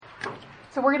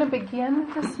So we're going to begin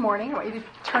this morning. I want you to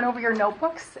turn over your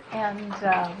notebooks and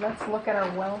let's look at our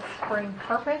wellspring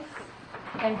purpose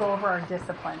and go over our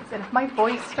disciplines. And if my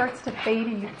voice starts to fade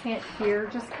and you can't hear,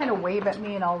 just kind of wave at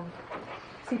me and I'll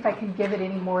see if I can give it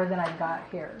any more than I've got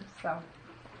here.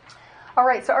 All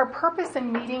right, so our purpose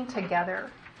in meeting together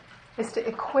is to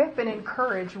equip and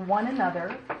encourage one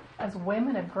another as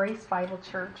women of Grace Bible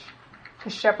Church to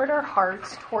shepherd our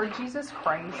hearts toward Jesus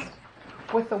Christ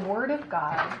with the Word of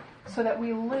God, so that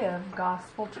we live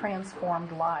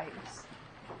gospel-transformed lives.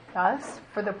 Thus,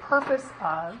 for the purpose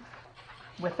of,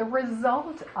 with the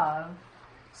result of,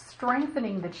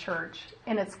 strengthening the church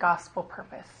in its gospel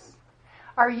purpose.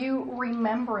 Are you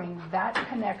remembering that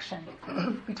connection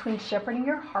between shepherding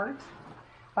your heart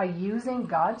by using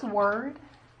God's Word,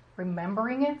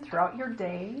 remembering it throughout your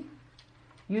day,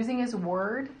 using His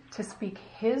Word to speak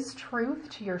His truth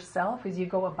to yourself as you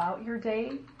go about your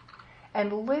day,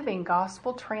 and living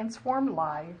gospel-transformed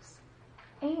lives,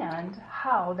 and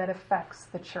how that affects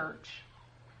the church?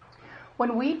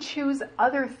 When we choose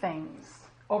other things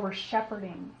over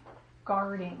shepherding,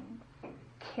 guarding,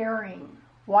 caring,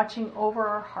 watching over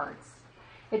our hearts,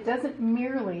 it doesn't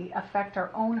merely affect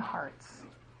our own hearts.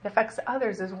 It affects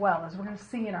others as well, as we're going to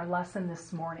see in our lesson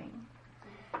this morning.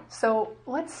 So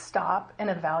let's stop and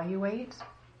evaluate.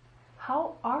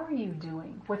 How are you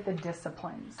doing with the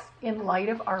disciplines in light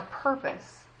of our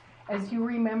purpose as you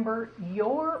remember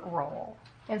your role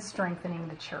in strengthening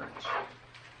the church?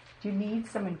 Do you need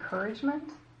some encouragement?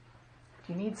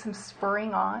 Do you need some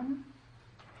spurring on?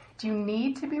 Do you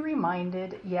need to be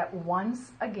reminded yet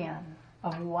once again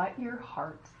of what your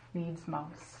heart needs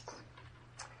most?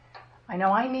 I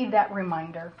know I need that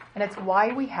reminder, and it's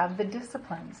why we have the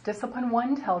disciplines. Discipline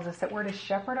 1 tells us that we're to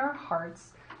shepherd our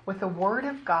hearts with the Word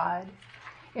of God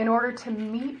in order to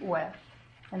meet with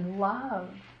and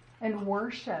love and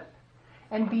worship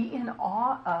and be in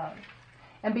awe of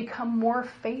and become more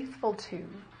faithful to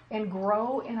and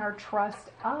grow in our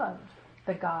trust of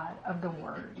the God of the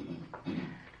Word.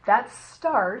 That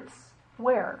starts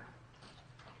where?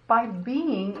 By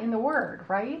being in the Word,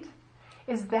 right?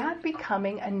 Is that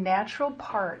becoming a natural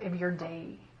part of your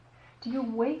day? Do you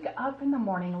wake up in the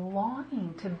morning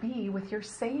longing to be with your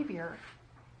Savior?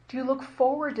 Do you look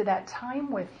forward to that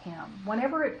time with Him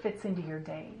whenever it fits into your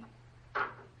day?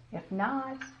 If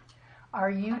not, are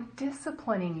you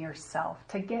disciplining yourself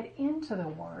to get into the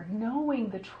Word, knowing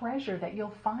the treasure that you'll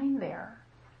find there?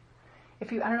 I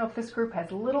don't know if this group has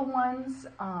little ones,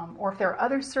 or if there are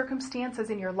other circumstances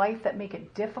in your life that make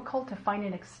it difficult to find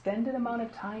an extended amount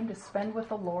of time to spend with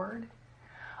the Lord.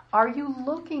 Are you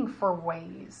looking for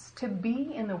ways to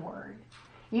be in the Word?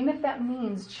 Even if that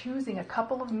means choosing a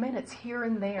couple of minutes here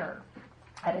and there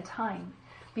at a time,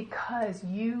 because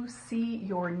you see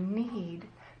your need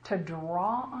to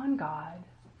draw on God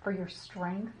for your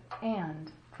strength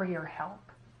and for your help.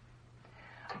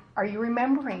 Are you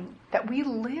remembering that we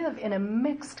live in a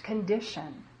mixed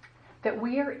condition, that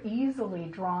we are easily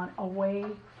drawn away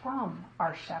from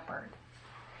our shepherd?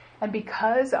 And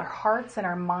because our hearts and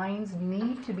our minds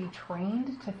need to be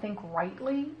trained to think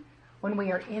rightly when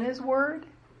we are in His Word,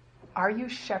 are you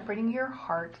shepherding your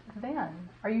heart then?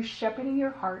 Are you shepherding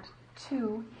your heart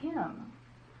to Him?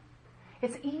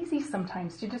 It's easy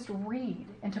sometimes to just read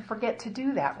and to forget to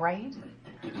do that, right?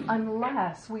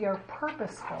 Unless we are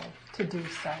purposeful to do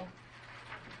so.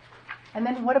 And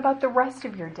then what about the rest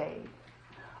of your day?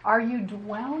 Are you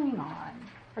dwelling on,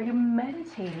 are you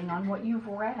meditating on what you've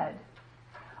read?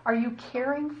 Are you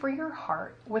caring for your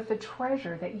heart with the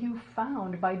treasure that you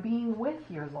found by being with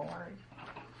your Lord?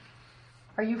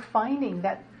 Are you finding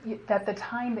that the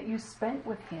time that you spent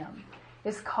with Him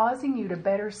is causing you to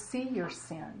better see your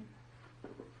sin?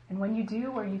 And when you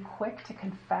do, are you quick to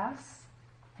confess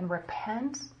and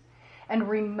repent and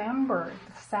remember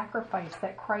the sacrifice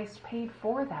that Christ paid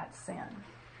for that sin?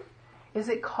 Is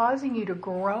it causing you to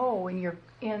grow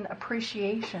in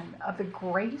appreciation of the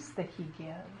grace that He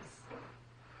gives?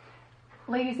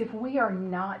 Ladies, if we are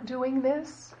not doing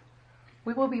this,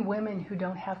 we will be women who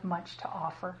don't have much to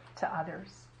offer to others.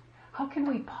 How can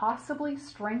we possibly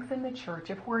strengthen the church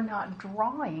if we're not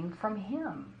drawing from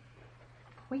Him?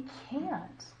 We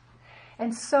can't.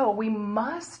 And so we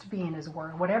must be in His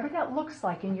Word, whatever that looks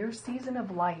like in your season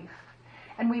of life.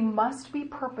 And we must be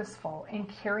purposeful in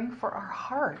caring for our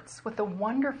hearts with the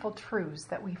wonderful truths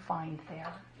that we find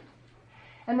there.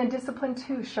 And then Discipline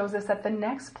 2 shows us that the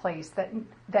next place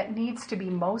that needs to be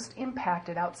most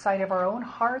impacted outside of our own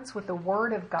hearts with the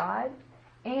Word of God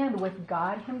and with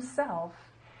God Himself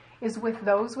is with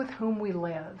those with whom we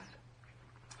live.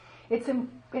 It's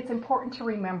important to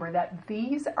remember that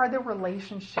these are the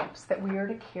relationships that we are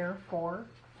to care for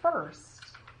first.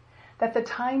 that the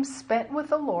time spent with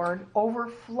the Lord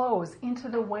overflows into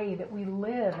the way that we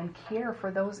live and care for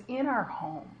those in our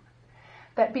home.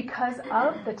 That because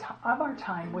of our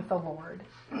time with the Lord,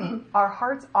 our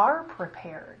hearts are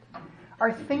prepared.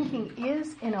 Our thinking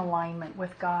is in alignment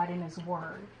with God and His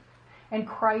Word. And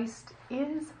Christ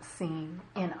is seen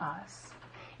in us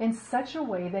in such a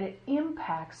way that it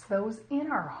impacts those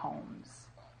in our homes.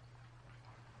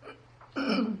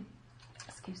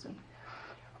 Excuse me.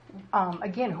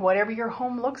 Again, whatever your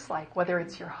home looks like, whether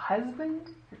it's your husband,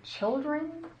 your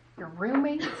children, your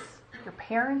roommates, your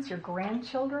parents, your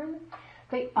grandchildren,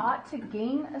 they ought to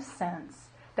gain a sense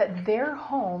that their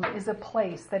home is a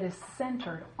place that is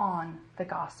centered on the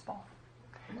gospel.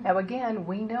 Now again,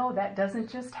 we know that doesn't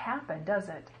just happen, does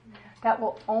it? That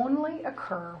will only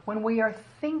occur when we are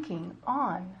thinking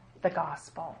on the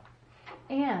gospel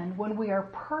and when we are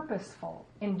purposeful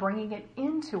in bringing it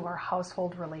into our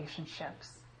household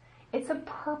relationships. It's a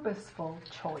purposeful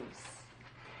choice.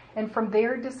 And from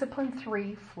there, discipline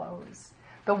 3 flows.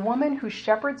 The woman who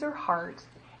shepherds her heart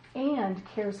and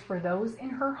cares for those in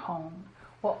her home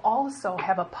will also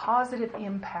have a positive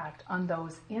impact on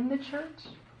those in the church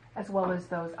as well as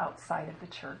those outside of the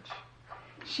church.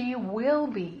 She will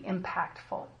be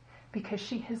impactful because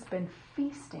she has been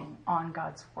feasting on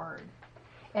God's Word.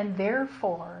 And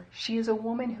therefore, she is a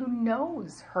woman who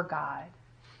knows her God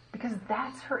because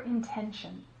that's her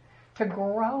intention, to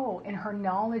grow in her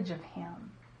knowledge of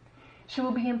Him. She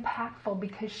will be impactful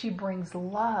because she brings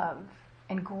love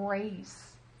and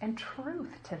grace and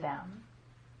truth to them.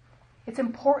 It's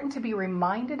important to be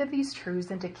reminded of these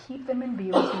truths and to keep them in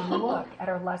view as we look at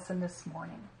our lesson this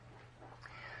morning.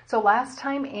 So last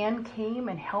time Anne came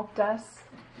and helped us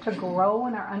to grow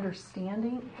in our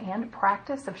understanding and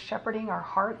practice of shepherding our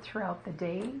heart throughout the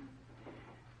day,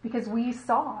 because we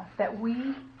saw that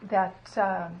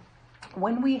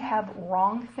when we have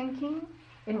wrong thinking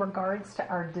in regards to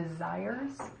our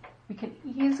desires, we can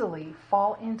easily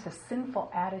fall into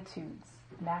sinful attitudes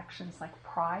and actions like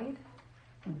pride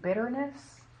and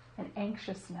bitterness and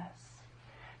anxiousness.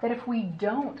 That if we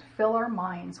don't fill our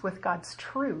minds with God's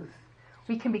truth,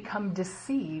 we can become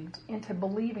deceived into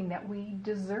believing that we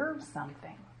deserve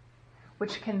something,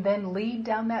 which can then lead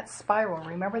down that spiral.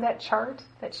 Remember that chart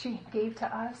that she gave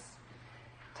to us?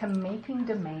 To making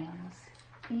demands,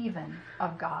 even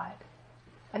of God.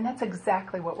 And that's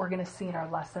exactly what we're going to see in our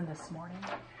lesson this morning.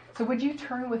 So would you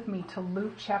turn with me to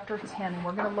Luke chapter 10, and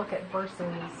we're going to look at verses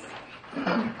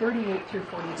 38 through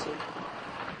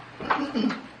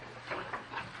 42.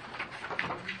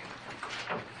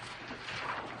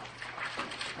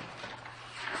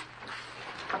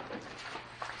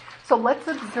 So let's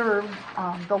observe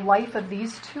the life of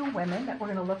these two women that we're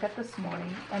going to look at this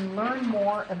morning and learn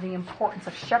more of the importance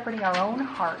of shepherding our own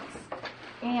hearts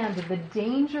and the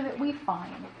danger that we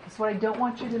find. That's what I don't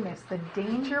want you to miss. The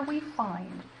danger we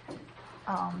find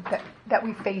that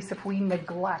we face if we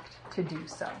neglect to do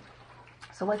so.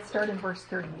 So let's start in verse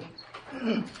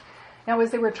 38. Now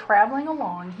as they were traveling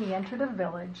along, he entered a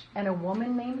village, and a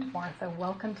woman named Martha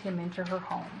welcomed him into her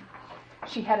home.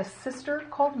 She had a sister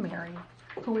called Mary,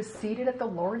 who was seated at the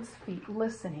Lord's feet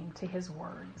listening to his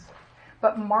words.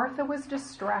 But Martha was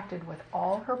distracted with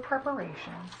all her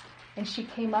preparations, and she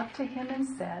came up to him and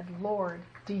said, "Lord,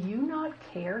 do you not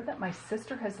care that my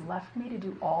sister has left me to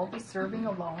do all the serving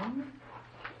alone?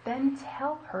 Then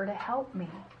tell her to help me."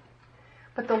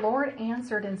 But the Lord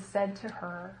answered and said to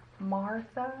her,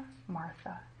 "Martha,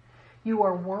 Martha, you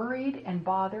are worried and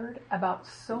bothered about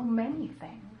so many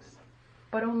things,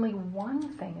 but only one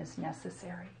thing is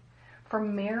necessary. For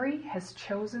Mary has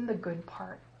chosen the good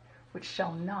part, which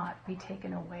shall not be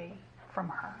taken away from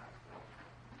her."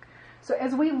 So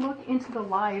as we look into the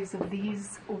lives of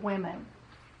these women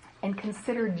and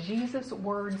consider Jesus'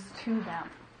 words to them,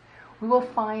 we will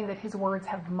find that his words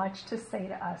have much to say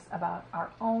to us about our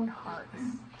own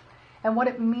hearts and what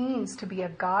it means to be a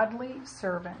godly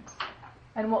servant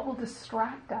and what will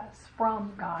distract us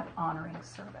from God-honoring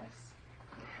service.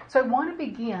 So I want to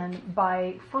begin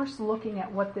by first looking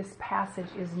at what this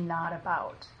passage is not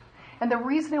about. And the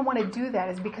reason I want to do that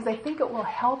is because I think it will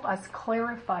help us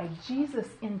clarify Jesus'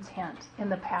 intent in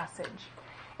the passage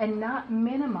and not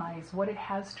minimize what it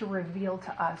has to reveal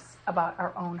to us about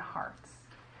our own hearts.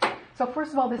 So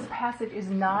first of all, this passage is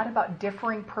not about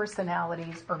differing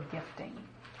personalities or gifting.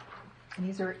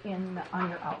 These are on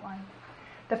your outline.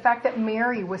 The fact that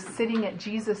Mary was sitting at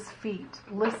Jesus' feet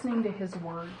listening to his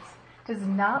words does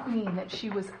not mean that she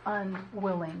was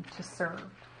unwilling to serve.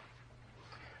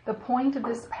 The point of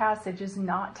this passage is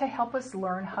not to help us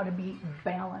learn how to be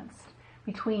balanced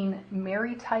between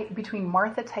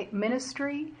Martha-type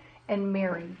ministry and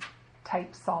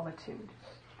Mary-type solitude.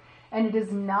 And it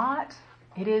is not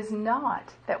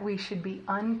that we should be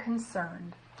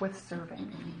unconcerned with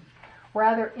serving.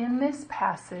 Rather, in this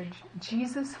passage,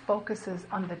 Jesus focuses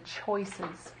on the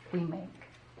choices we make.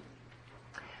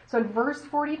 So in verse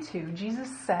 42, Jesus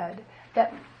said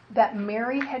that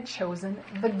Mary had chosen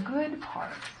the good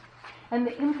part. And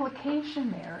the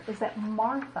implication there is that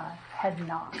Martha had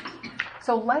not.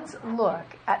 So let's look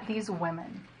at these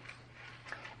women.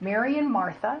 Mary and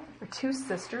Martha are two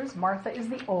sisters. Martha is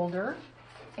the older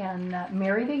and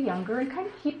Mary the younger. And kind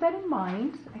of keep that in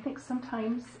mind. I think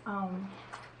sometimes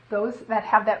those that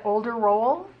have that older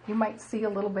role, you might see a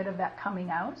little bit of that coming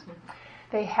out.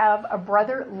 They have a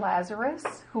brother,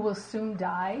 Lazarus, who will soon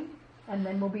die and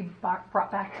then will be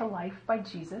brought back to life by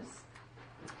Jesus.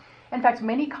 In fact,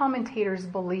 many commentators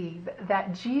believe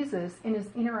that Jesus, in his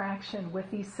interaction with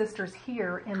these sisters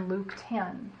here in Luke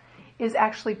 10, is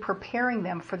actually preparing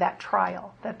them for that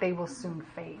trial that they will soon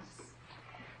face.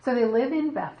 So they live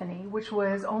in Bethany, which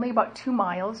was only about 2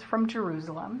 miles from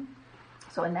Jerusalem.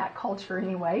 So in that culture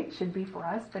anyway, it should be for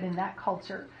us, but in that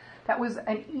culture, that was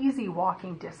an easy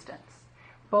walking distance.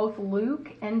 Both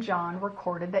Luke and John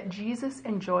recorded that Jesus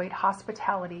enjoyed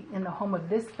hospitality in the home of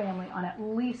this family on at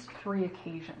least 3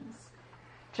 occasions.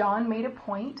 John made a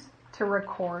point to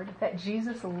record that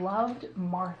Jesus loved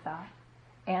Martha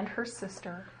and her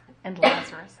sister and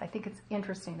Lazarus. I think it's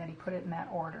interesting that he put it in that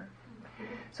order.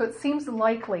 So it seems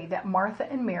likely that Martha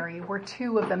and Mary were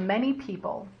 2 of the many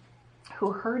people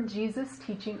who heard Jesus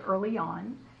teaching early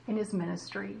on in his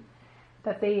ministry,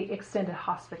 that they extended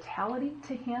hospitality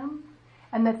to him,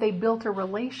 and that they built a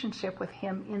relationship with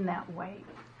him in that way.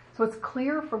 So it's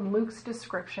clear from Luke's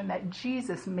description that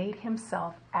Jesus made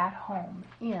himself at home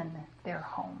in their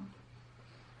home.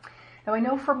 Now I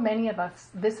know for many of us,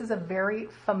 this is a very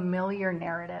familiar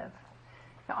narrative.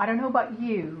 Now I don't know about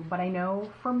you, but I know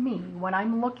for me, when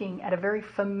I'm looking at a very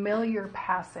familiar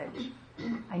passage,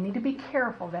 I need to be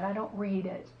careful that I don't read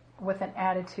it with an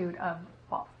attitude of,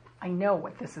 well, I know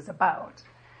what this is about.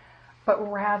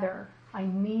 But rather, I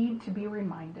need to be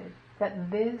reminded that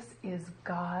this is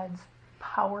God's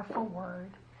powerful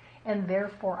word, and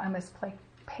therefore I must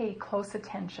pay close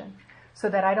attention so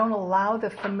that I don't allow the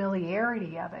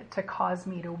familiarity of it to cause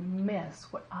me to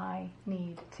miss what I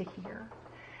need to hear.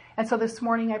 And so this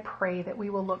morning I pray that we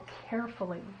will look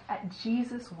carefully at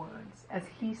Jesus' words as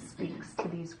he speaks to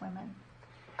these women,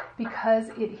 because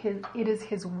it is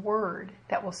his word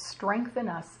that will strengthen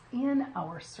us in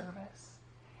our service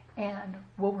and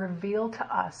will reveal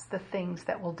to us the things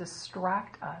that will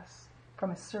distract us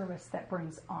from a service that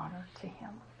brings honor to him.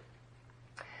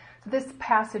 So this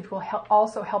passage will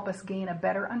also help us gain a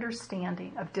better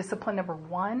understanding of discipline number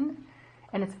 1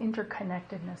 and its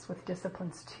interconnectedness with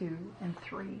disciplines 2 and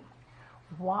 3.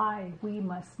 Why we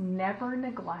must never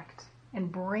neglect in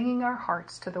bringing our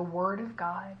hearts to the Word of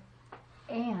God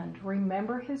and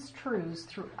remember his truths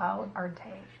throughout our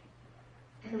day.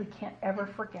 We can't ever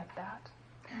forget that.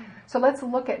 So let's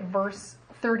look at verse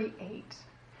 38.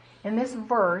 In this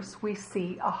verse, we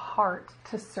see a heart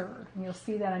to serve. And you'll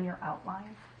see that on your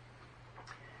outline.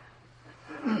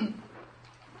 It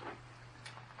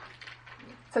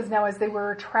says, now as they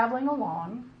were traveling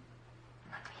along,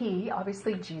 he,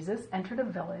 obviously Jesus, entered a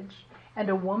village, and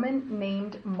a woman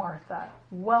named Martha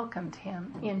welcomed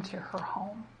him into her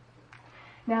home.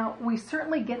 Now, we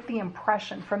certainly get the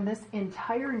impression from this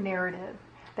entire narrative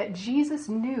that Jesus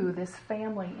knew this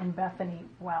family in Bethany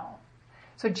well.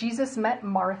 So Jesus met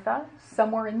Martha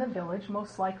somewhere in the village.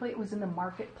 Most likely it was in the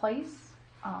marketplace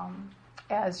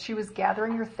as she was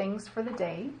gathering her things for the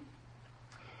day.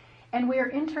 And we are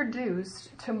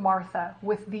introduced to Martha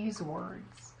with these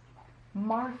words.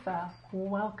 Martha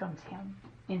welcomed him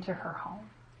into her home.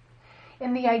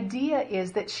 And the idea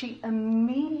is that she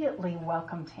immediately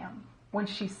welcomed him when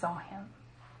she saw him.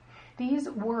 These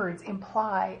words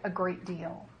imply a great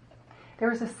deal.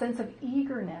 There is a sense of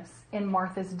eagerness in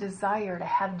Martha's desire to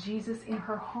have Jesus in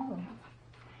her home.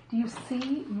 Do you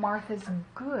see Martha's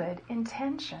good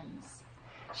intentions?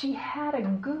 She had a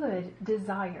good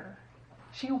desire.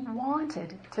 She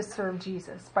wanted to serve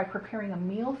Jesus by preparing a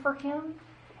meal for him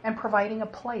and providing a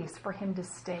place for him to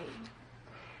stay.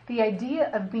 The idea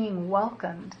of being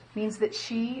welcomed means that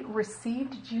she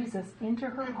received Jesus into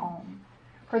her home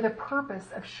for the purpose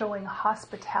of showing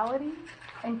hospitality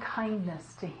and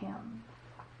kindness to him.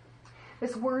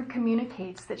 This word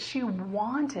communicates that she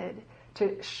wanted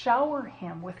to shower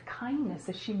him with kindness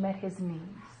as she met his needs.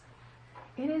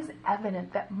 It is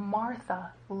evident that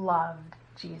Martha loved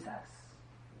Jesus.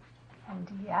 And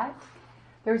yet,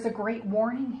 there's a great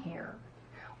warning here.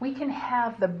 We can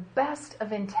have the best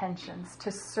of intentions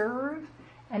to serve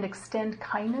and extend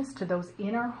kindness to those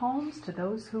in our homes, to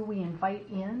those who we invite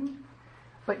in.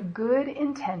 But good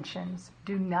intentions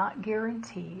do not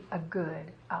guarantee a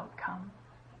good outcome.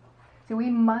 See, we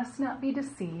must not be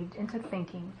deceived into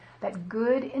thinking that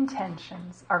good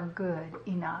intentions are good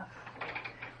enough,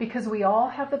 because we all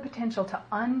have the potential to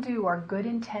undo our good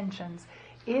intentions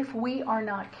if we are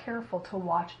not careful to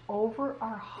watch over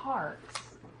our hearts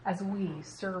as we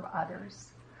serve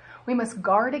others. We must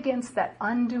guard against that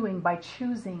undoing by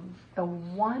choosing the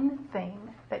one thing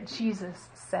that Jesus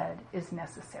said is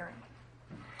necessary.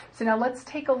 So now let's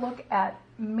take a look at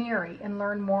Mary and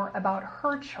learn more about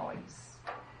her choice.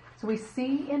 So we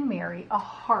see in Mary a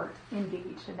heart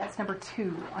engaged, and that's number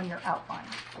 2 on your outline.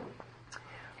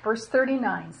 Verse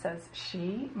 39 says,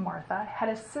 she, Martha, had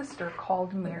a sister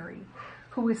called Mary,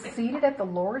 who was seated at the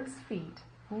Lord's feet,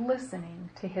 listening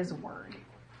to his word.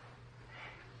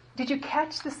 Did you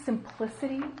catch the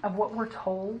simplicity of what we're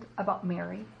told about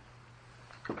Mary?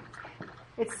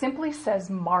 It simply says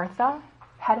Martha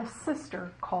had a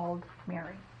sister called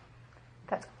Mary.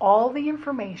 That's all the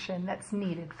information that's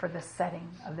needed for the setting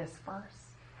of this verse,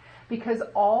 because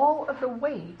all of the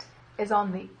weight is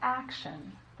on the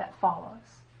action that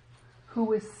follows. Who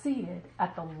was seated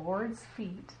at the Lord's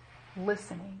feet,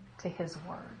 listening to his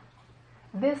word.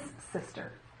 This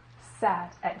sister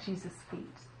sat at Jesus'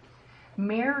 feet.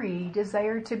 Mary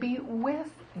desired to be with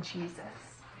Jesus.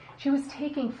 She was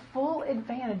taking full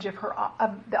advantage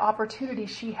of the opportunity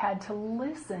she had to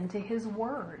listen to his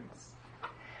words.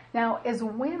 Now, as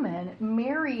women,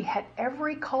 Mary had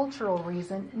every cultural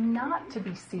reason not to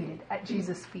be seated at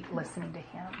Jesus' feet listening to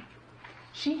him.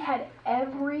 She had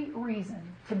every reason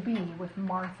to be with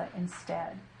Martha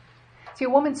instead. See, a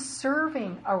woman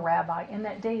serving a rabbi in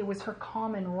that day was her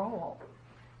common role.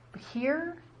 But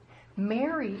here,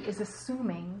 Mary is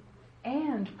assuming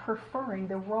and preferring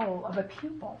the role of a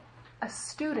pupil, a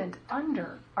student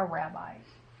under a rabbi.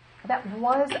 That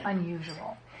was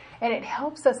unusual, and it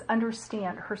helps us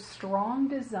understand her strong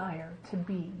desire to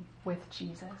be with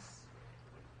Jesus.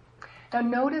 Now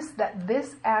notice that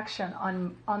this action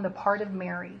on the part of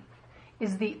Mary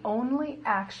is the only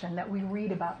action that we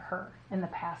read about her in the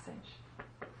passage.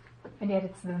 And yet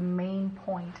it's the main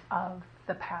point of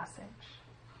the passage.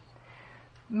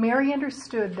 Mary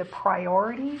understood the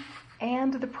priority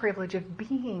and the privilege of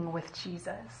being with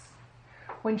Jesus.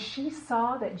 When she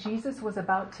saw that Jesus was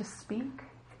about to speak,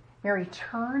 Mary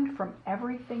turned from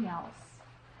everything else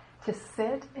to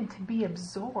sit and to be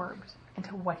absorbed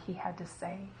into what he had to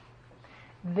say.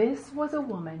 This was a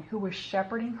woman who was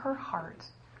shepherding her heart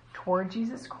toward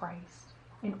Jesus Christ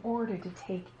in order to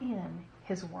take in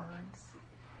his words,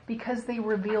 because they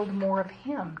revealed more of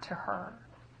him to her.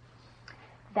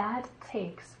 That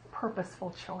takes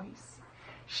purposeful choice.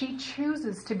 She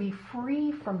chooses to be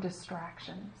free from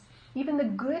distractions, even the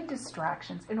good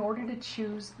distractions, in order to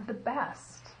choose the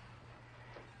best.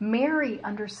 Mary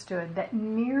understood that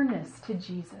nearness to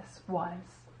Jesus was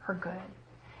her good,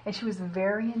 and she was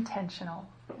very intentional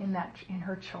in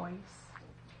her choice.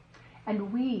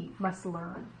 And we must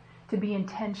learn to be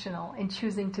intentional in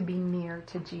choosing to be near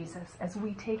to Jesus as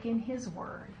we take in his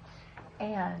word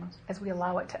and as we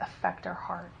allow it to affect our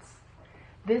hearts.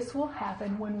 This will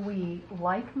happen when we,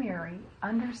 like Mary,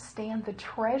 understand the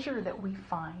treasure that we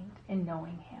find in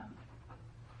knowing him.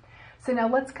 So now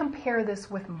let's compare this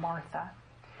with Martha.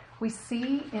 We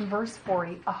see in verse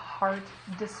 40 a heart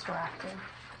distracted.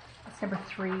 That's number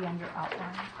 3 on your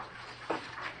outline.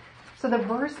 So the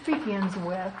verse begins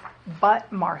with,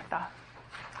 but Martha.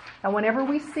 Now whenever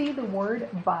we see the word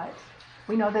but,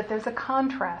 we know that there's a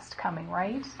contrast coming,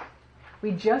 right? We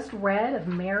just read of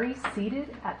Mary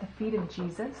seated at the feet of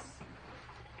Jesus,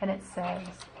 and it says,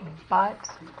 but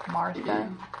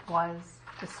Martha was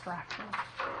distracted.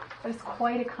 That is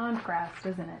quite a contrast,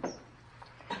 isn't it?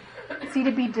 See,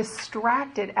 to be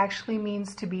distracted actually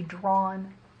means to be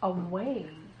drawn away.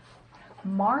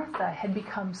 Martha had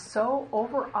become so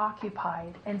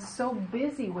overoccupied and so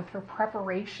busy with her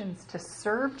preparations to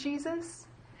serve Jesus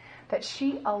that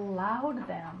she allowed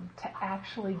them to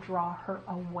actually draw her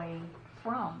away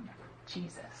from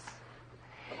Jesus.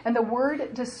 And the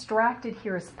word distracted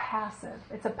here is passive.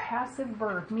 It's a passive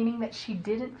verb, meaning that she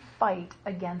didn't fight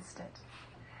against it.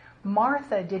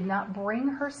 Martha did not bring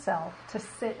herself to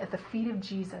sit at the feet of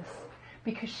Jesus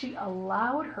because she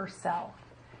allowed herself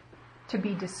to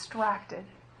be distracted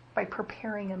by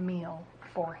preparing a meal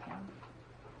for him.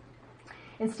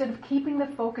 Instead of keeping the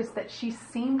focus that she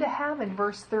seemed to have in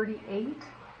verse 38,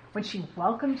 when she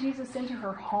welcomed Jesus into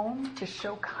her home to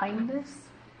show kindness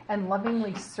and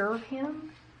lovingly serve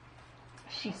him,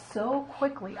 she so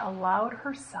quickly allowed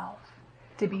herself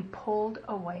to be pulled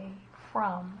away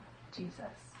from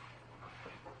Jesus.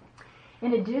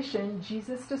 In addition,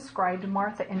 Jesus described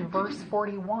Martha in verse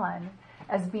 41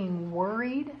 as being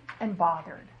worried and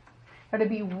bothered. Now, to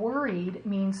be worried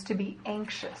means to be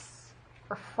anxious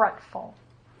or fretful,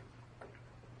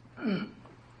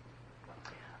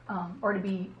 or to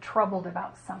be troubled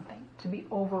about something, to be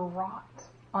overwrought,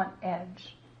 on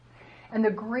edge. And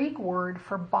the Greek word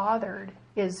for bothered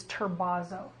is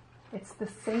turbazo. It's the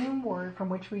same word from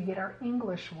which we get our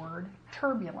English word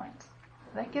turbulent.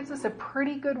 That gives us a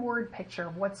pretty good word picture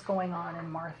of what's going on in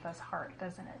Martha's heart,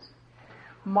 doesn't it?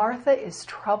 Martha is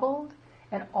troubled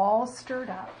and all stirred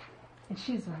up, and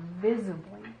she's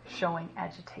visibly showing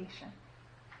agitation.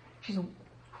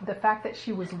 The fact that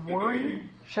she was worried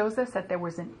shows us that there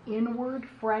was an inward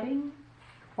fretting,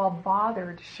 while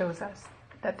bothered shows us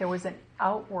that there was an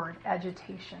outward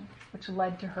agitation, which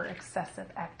led to her excessive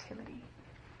activity.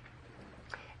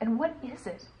 And what is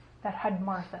it that had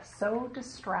Martha so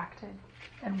distracted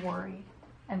and worried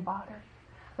and bothered?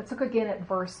 Let's look again at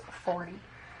verse 40.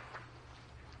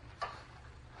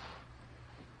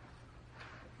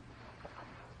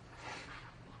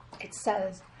 It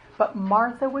says, "But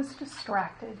Martha was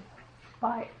distracted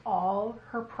by all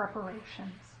her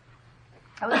preparations."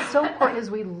 Now, it's so important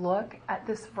as we look at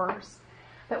this verse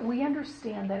that we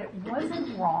understand that it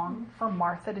wasn't wrong for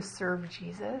Martha to serve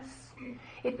Jesus.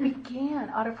 It began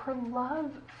out of her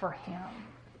love for him.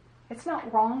 It's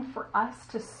not wrong for us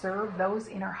to serve those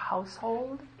in our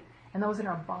household and those in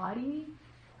our body,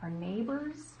 our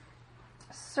neighbors.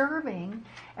 Serving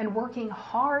and working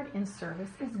hard in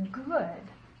service is good.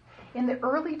 In the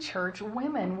early church,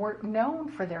 women were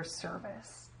known for their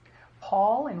service.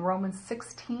 Paul in Romans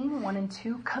 16, 1 and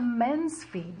 2 commends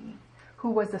Phoebe, who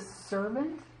was a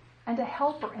servant and a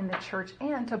helper in the church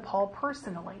and to Paul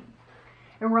personally.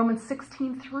 In Romans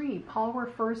 16:3, Paul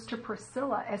refers to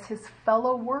Priscilla as his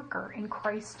fellow worker in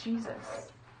Christ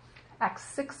Jesus. Acts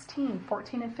 16,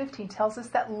 14 and 15 tells us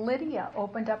that Lydia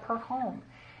opened up her home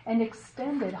and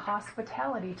extended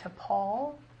hospitality to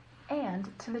Paul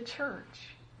and to the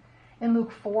church. In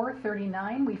Luke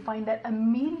 4:39, we find that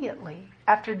immediately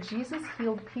after Jesus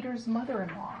healed Peter's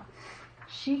mother-in-law,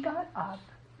 she got up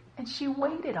and she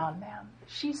waited on them.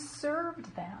 She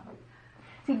served them.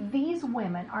 See, these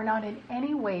women are not in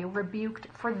any way rebuked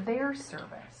for their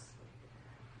service.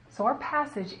 So our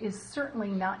passage is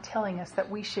certainly not telling us that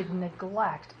we should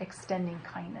neglect extending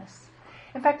kindness.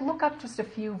 In fact, look up just a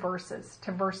few verses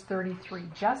to verse 33,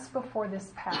 just before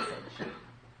this passage.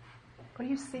 What do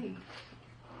you see?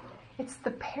 It's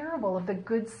the parable of the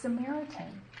Good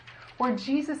Samaritan, where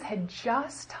Jesus had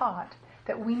just taught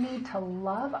that we need to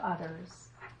love others,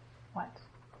 what?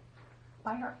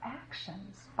 By our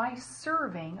actions, by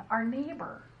serving our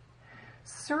neighbor.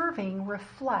 Serving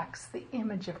reflects the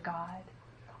image of God.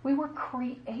 We were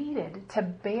created to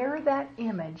bear that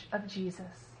image of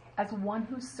Jesus as one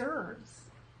who serves.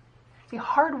 See,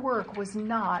 hard work was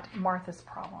not Martha's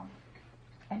problem,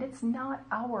 and it's not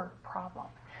our problem.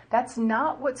 That's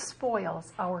not what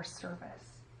spoils our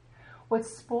service. What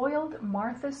spoiled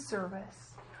Martha's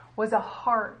service was a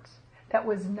heart that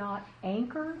was not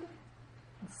anchored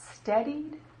and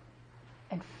steadied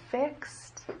and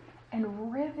fixed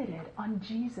and riveted on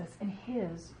Jesus and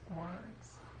his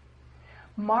words.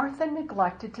 Martha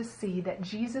neglected to see that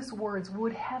Jesus' words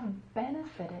would have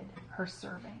benefited her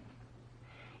serving.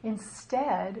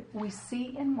 Instead, we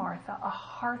see in Martha a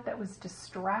heart that was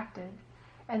distracted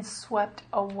and swept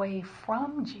away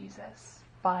from Jesus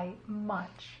by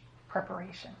much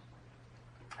preparation.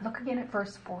 Look again at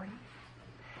verse 40.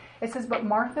 It says, "But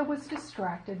Martha was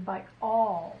distracted by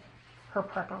all her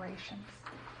preparations."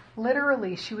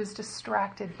 Literally, she was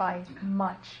distracted by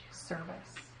much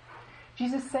service.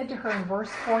 Jesus said to her in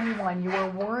verse 41, "You are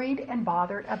worried and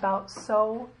bothered about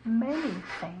so many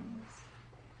things,"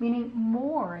 meaning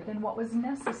more than what was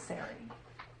necessary.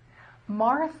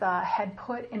 Martha had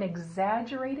put an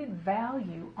exaggerated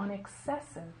value on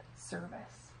excessive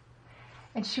service,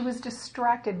 and she was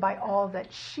distracted by all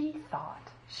that she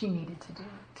thought she needed to do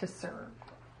to serve.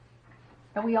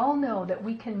 Now, we all know that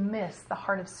we can miss the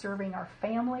heart of serving our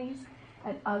families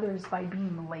and others by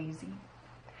being lazy.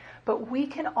 But we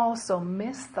can also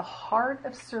miss the heart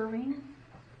of serving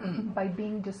by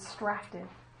being distracted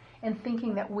and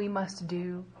thinking that we must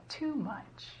do too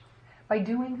much, by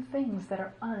doing things that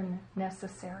are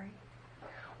unnecessary.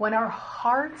 When our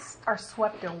hearts are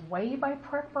swept away by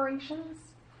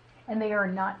preparations and they are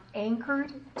not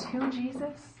anchored to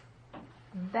Jesus,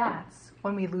 that's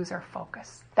when we lose our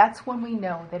focus. That's when we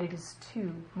know that it is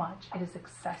too much, it is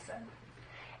excessive.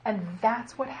 And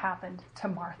that's what happened to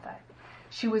Martha.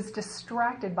 She was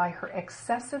distracted by her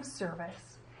excessive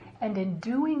service, And in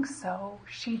doing so,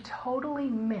 she totally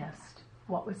missed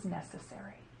what was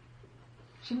necessary.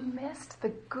 She missed the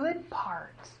good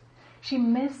part. She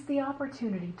missed the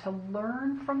opportunity to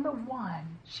learn from the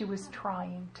one she was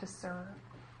trying to serve.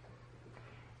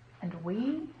 And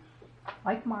we,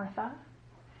 like Martha,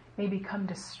 may become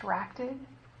distracted,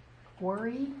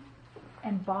 worried,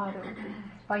 and bothered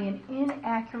by an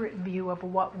inaccurate view of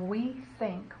what we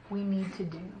think we need to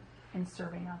do in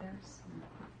serving others.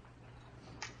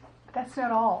 But that's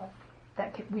not all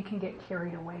that we can get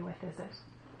carried away with, is it?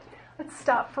 Let's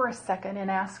stop for a second and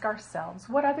ask ourselves,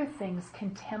 what other things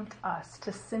can tempt us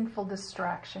to sinful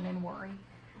distraction and worry?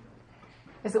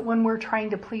 Is it when we're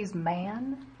trying to please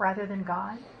man rather than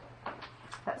God?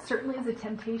 That certainly is a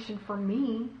temptation for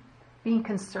me, being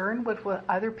concerned with what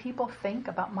other people think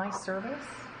about my service.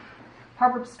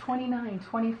 Proverbs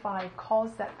 29:25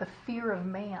 calls that the fear of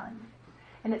man.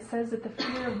 And it says that the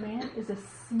fear of man is a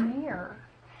snare.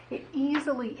 It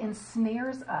easily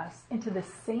ensnares us into the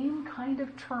same kind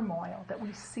of turmoil that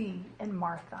we see in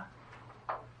Martha.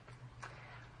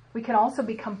 We can also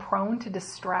become prone to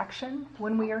distraction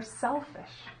when we are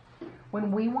selfish,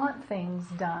 when we want things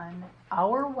done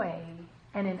our way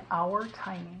and in our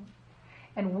timing,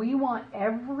 and we want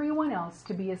everyone else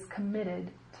to be as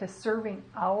committed to serving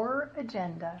our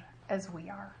agenda as we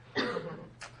are.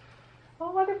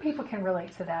 Well, other people can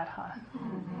relate to that, huh?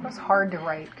 It was hard to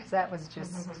write because that was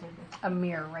just a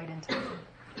mirror right into me.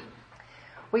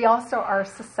 We also are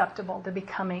susceptible to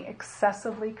becoming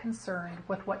excessively concerned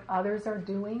with what others are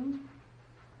doing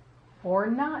or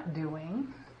not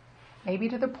doing, maybe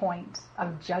to the point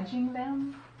of judging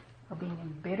them or being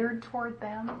embittered toward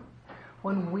them,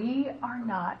 when we are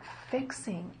not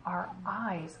fixing our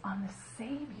eyes on the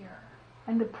Savior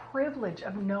and the privilege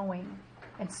of knowing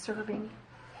and serving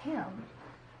Him.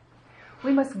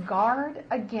 We must guard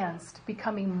against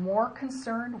becoming more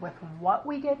concerned with what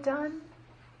we get done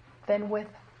than with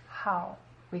how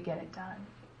we get it done.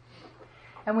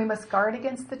 And we must guard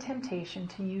against the temptation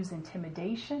to use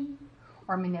intimidation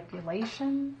or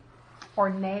manipulation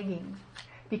or nagging,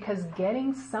 because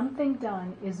getting something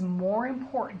done is more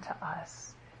important to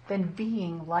us than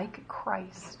being like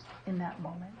Christ in that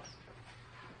moment.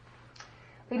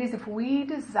 Ladies, if we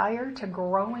desire to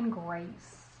grow in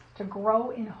grace, to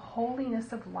grow in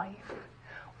holiness of life,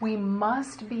 we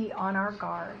must be on our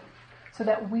guard so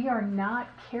that we are not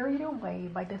carried away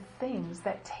by the things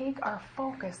that take our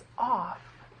focus off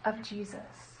of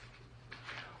Jesus.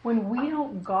 When we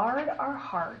don't guard our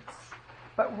hearts,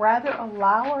 but rather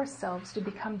allow ourselves to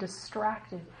become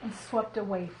distracted and swept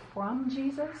away from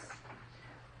Jesus,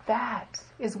 that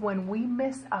is when we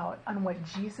miss out on what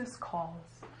Jesus calls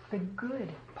the good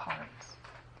part.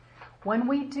 When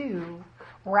we do,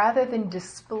 rather than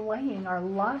displaying our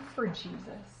love for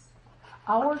Jesus,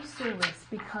 our service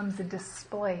becomes a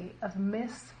display of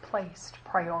misplaced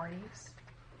priorities,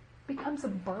 becomes a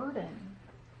burden.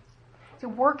 So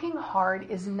working hard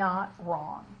is not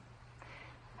wrong.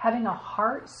 Having a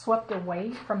heart swept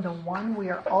away from the one we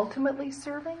are ultimately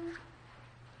serving,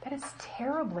 that is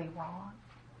terribly wrong.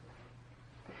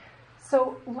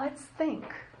 So let's think,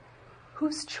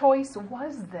 whose choice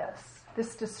was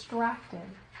this distracted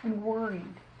and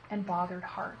worried and bothered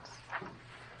heart?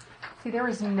 See, there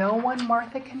is no one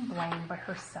Martha can blame but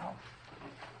herself.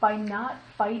 By not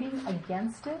fighting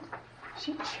against it,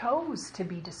 she chose to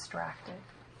be distracted.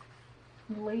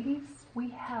 Ladies, we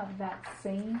have that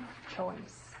same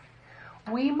choice.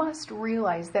 We must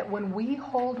realize that when we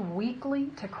hold weakly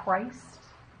to Christ,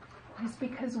 it is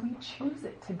because we choose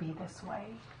it to be this way.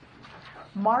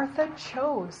 Martha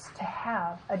chose to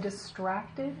have a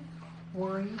distracted,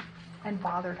 worried, and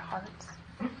bothered heart.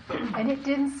 And it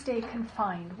didn't stay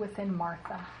confined within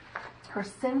Martha. Her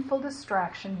sinful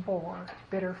distraction bore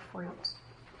bitter fruit.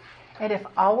 And if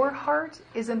our heart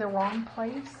is in the wrong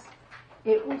place,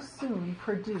 it will soon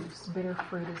produce bitter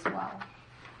fruit as well.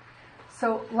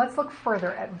 So let's look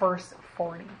further at verse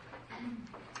 40.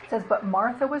 It says, "But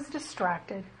Martha was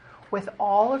distracted with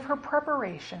all of her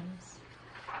preparations,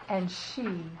 and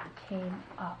she came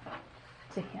up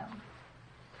to him."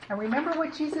 Now remember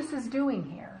what Jesus is doing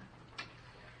here.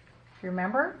 You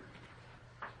remember?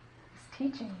 He's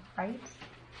teaching, right?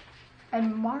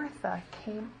 And Martha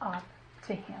came up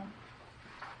to him.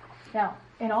 Now,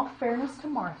 in all fairness to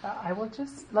Martha,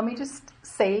 let me just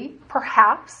say,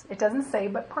 perhaps, it doesn't say,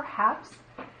 but perhaps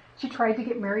she tried to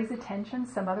get Mary's attention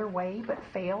some other way, but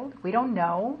failed. We don't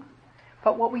know.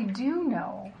 But what we do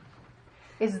know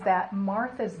is that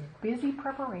Martha's busy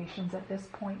preparations at this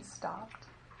point stopped,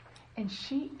 and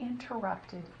she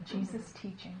interrupted Jesus'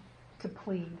 teaching to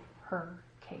plead her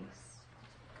case.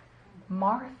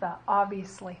 Martha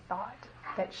obviously thought,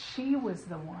 that she was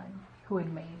the one who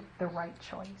had made the right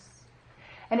choice.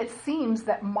 And it seems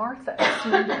that Martha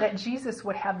assumed that Jesus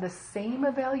would have the same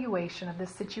evaluation of the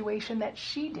situation that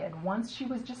she did once she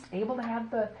was just able to have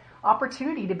the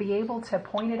opportunity to be able to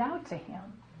point it out to him.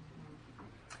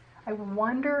 I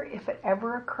wonder if it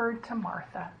ever occurred to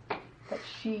Martha that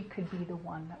she could be the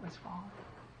one that was wrong.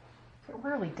 It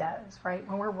really does, right?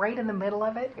 When we're right in the middle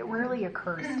of it, it really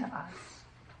occurs to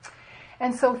us.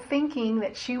 And so thinking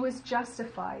that she was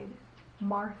justified,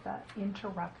 Martha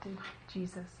interrupted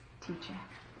Jesus' teaching.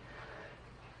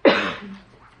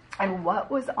 And what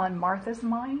was on Martha's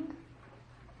mind?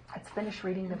 Let's finish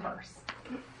reading the verse.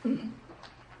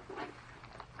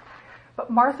 But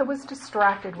Martha was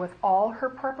distracted with all her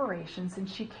preparations, and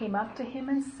she came up to him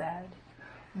and said,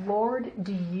 Lord,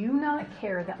 do you not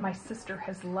care that my sister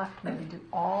has left me to do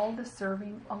all the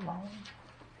serving alone?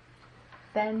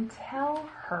 Then tell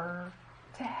her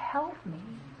to help me.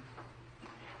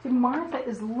 See, Martha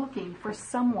is looking for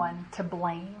someone to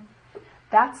blame.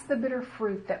 That's the bitter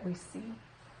fruit that we see.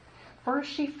 First,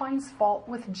 she finds fault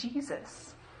with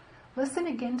Jesus. Listen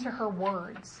again to her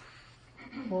words.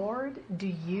 Lord, do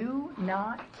you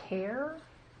not care?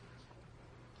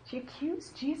 She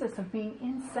accused Jesus of being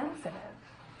insensitive.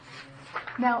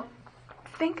 Now,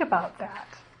 think about that.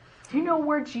 Do you know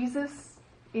where Jesus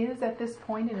is at this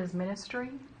point in his ministry?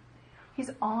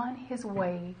 He's on his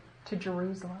way to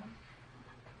Jerusalem.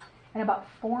 In about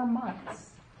 4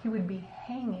 months, he would be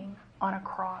hanging on a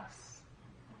cross.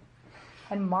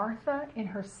 And Martha, in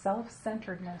her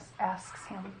self-centeredness, asks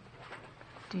him,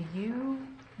 do you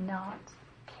not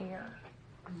care?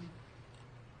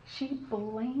 She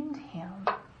blamed him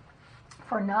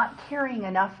for not caring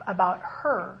enough about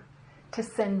her to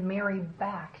send Mary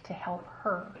back to help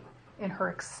her in her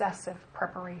excessive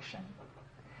preparation,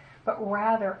 but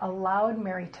rather allowed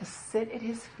Mary to sit at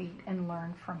his feet and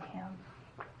learn from him.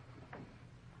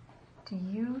 Do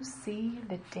you see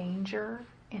the danger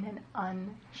in an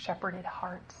unshepherded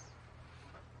heart?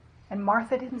 And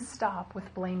Martha didn't stop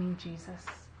with blaming Jesus.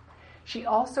 She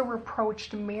also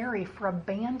reproached Mary for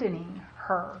abandoning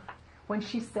her when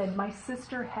she said, my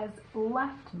sister has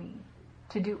left me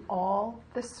to do all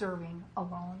the serving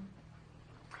alone.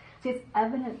 See, it's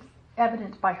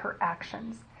evident by her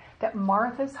actions that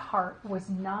Martha's heart was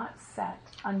not set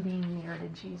on being near to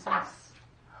Jesus,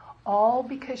 all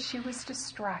because she was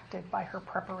distracted by her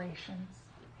preparations.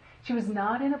 She was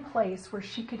not in a place where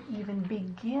she could even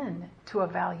begin to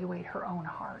evaluate her own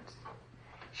heart.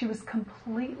 She was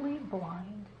completely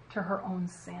blind to her own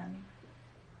sin.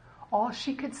 All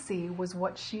she could see was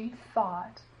what she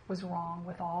thought was wrong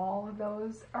with all of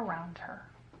those around her.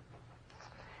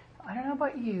 I don't know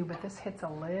about you, but this hits a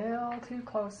little too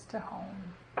close to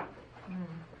home.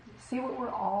 See what we're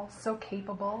all so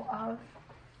capable of?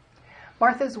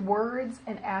 Martha's words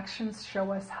and actions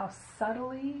show us how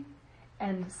subtly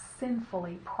and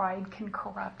sinfully pride can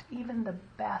corrupt even the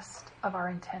best of our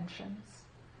intentions.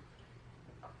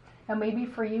 Now, maybe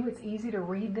for you it's easy to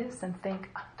read this and think,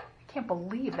 I can't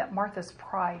believe that Martha's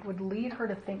pride would lead her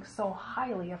to think so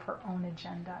highly of her own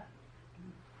agenda.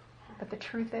 But the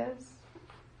truth is,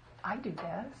 I do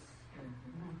this.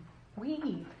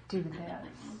 We do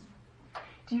this.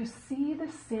 Do you see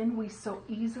the sin we so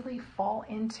easily fall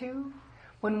into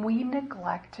when we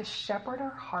neglect to shepherd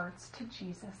our hearts to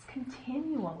Jesus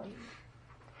continually?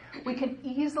 We can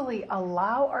easily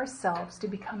allow ourselves to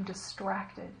become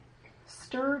distracted,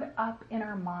 stirred up in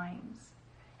our minds,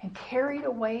 and carried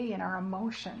away in our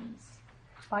emotions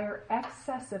by our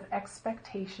excessive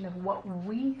expectation of what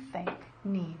we think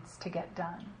needs to get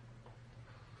done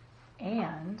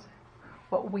and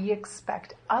what we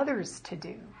expect others to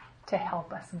do to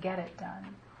help us get it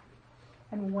done.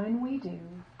 And when we do,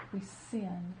 we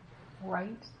sin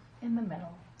right in the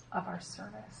middle of our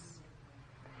service.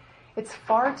 It's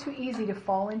far too easy to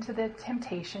fall into the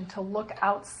temptation to look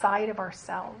outside of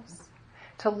ourselves,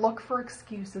 to look for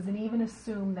excuses and even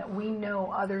assume that we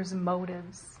know others'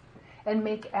 motives and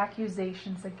make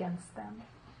accusations against them,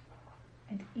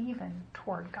 and even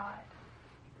toward God.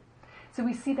 So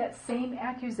we see that same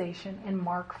accusation in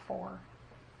Mark 4.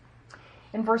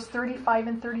 In verse 35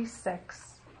 and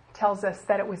 36 tells us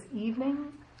that it was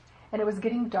evening and it was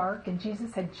getting dark and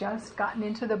Jesus had just gotten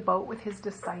into the boat with his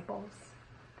disciples.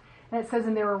 And it says,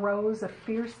 and there arose a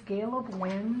fierce gale of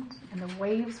wind and the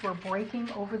waves were breaking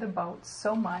over the boat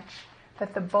so much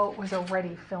that the boat was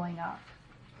already filling up.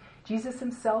 Jesus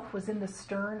himself was in the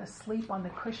stern asleep on the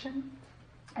cushion,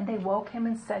 and they woke him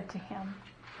and said to him,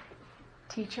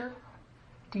 Teacher,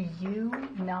 do you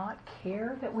not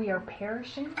care that we are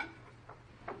perishing?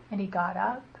 And he got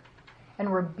up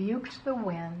and rebuked the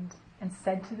wind and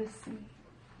said to the sea,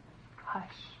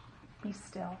 "Hush, be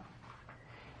still."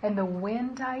 And the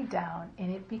wind died down, and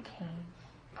it became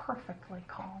perfectly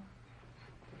calm.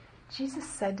 Jesus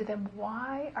said to them,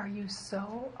 "Why are you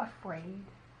so afraid?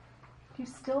 Do you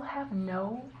still have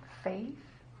no faith?"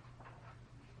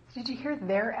 Did you hear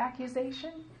their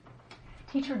accusation?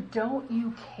 "Teacher, don't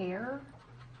you care?"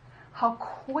 How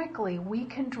quickly we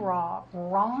can draw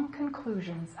wrong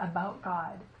conclusions about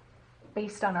God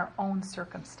based on our own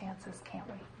circumstances, can't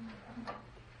we?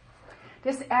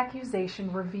 This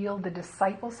accusation revealed the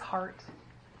disciples' heart,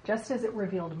 just as it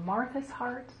revealed Martha's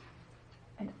heart,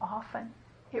 and often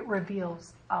it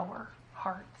reveals our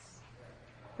hearts.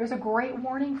 There's a great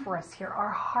warning for us here. Our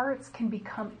hearts can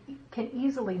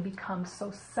easily become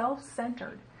so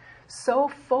self-centered, so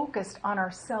focused on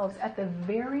ourselves at the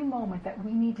very moment that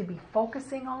we need to be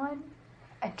focusing on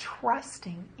and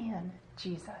trusting in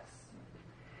Jesus.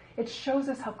 It shows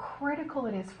us how critical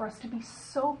it is for us to be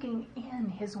soaking in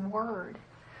His Word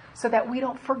so that we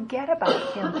don't forget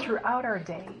about Him throughout our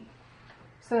day,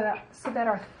 so that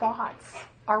our thoughts,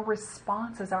 our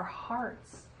responses, our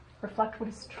hearts reflect what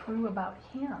is true about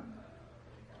Him.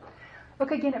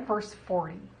 Look again at verse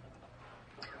 40.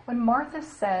 When Martha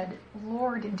said,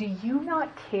 "Lord, do you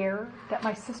not care that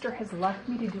my sister has left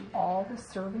me to do all the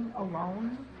serving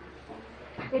alone?"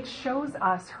 It shows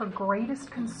us her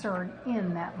greatest concern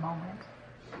in that moment.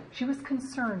 She was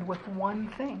concerned with one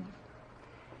thing,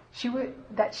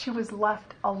 that she was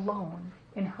left alone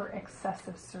in her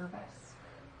excessive service.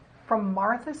 From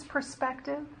Martha's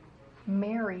perspective,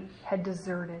 Mary had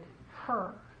deserted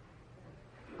her.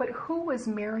 But who was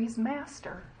Mary's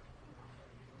master?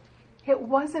 It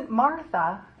wasn't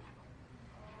Martha.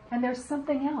 And there's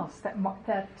something else that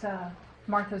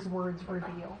Martha's words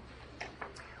reveal.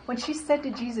 When she said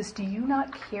to Jesus, "Do you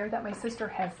not care that my sister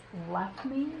has left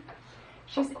me?"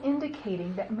 she's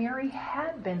indicating that Mary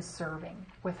had been serving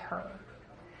with her.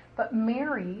 But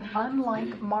Mary,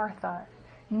 unlike Martha,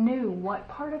 knew what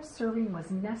part of serving was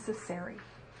necessary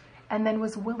and then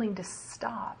was willing to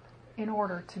stop in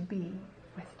order to be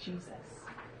with Jesus.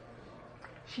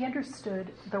 She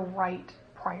understood the right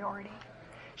priority.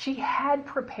 She had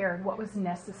prepared what was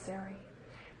necessary,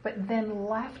 but then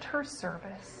left her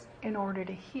service in order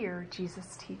to hear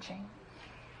Jesus' teaching.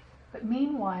 But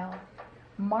meanwhile,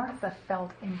 Martha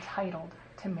felt entitled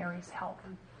to Mary's help.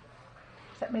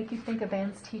 Does that make you think of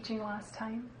Anne's teaching last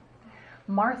time?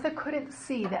 Martha couldn't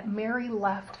see that Mary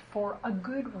left for a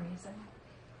good reason,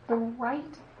 the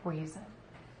right reason.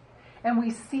 And we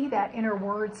see that in her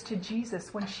words to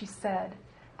Jesus when she said,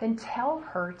 "Then tell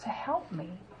her to help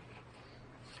me."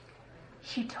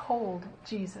 She told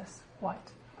Jesus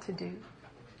what to do.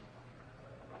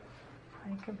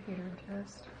 My computer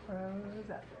just froze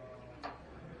up.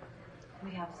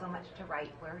 We have so much to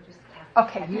write. We're just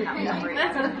Okay.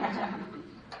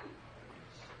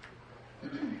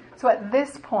 So at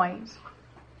this point,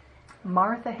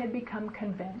 Martha had become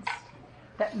convinced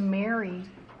that Mary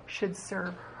should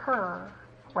serve her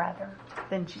rather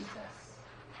than Jesus.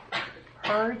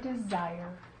 Her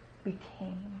desire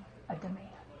became a demand.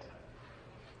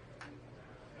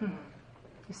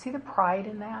 You see the pride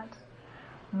in that?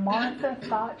 Martha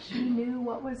thought she knew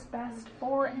what was best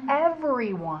for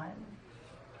everyone.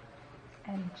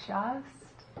 And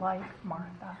just like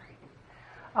Martha,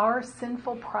 our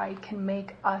sinful pride can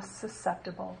make us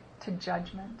susceptible to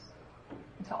judgment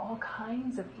and to all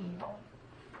kinds of evil.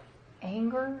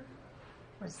 Anger,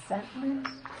 resentment,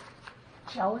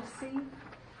 jealousy,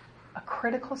 a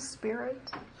critical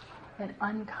spirit, and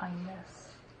unkindness.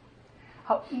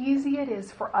 How easy it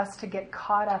is for us to get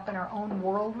caught up in our own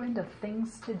whirlwind of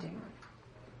things to do,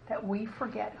 that we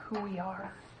forget who we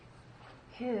are,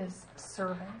 His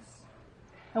servants.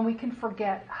 And we can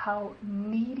forget how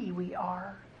needy we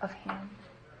are of Him.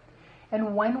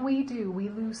 And when we do, we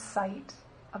lose sight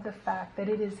of the fact that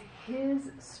it is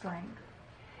His strength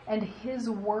and His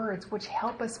words which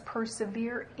help us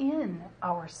persevere in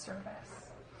our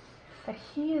service. That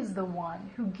He is the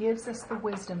one who gives us the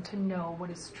wisdom to know what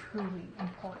is truly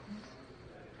important.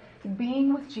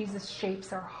 Being with Jesus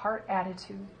shapes our heart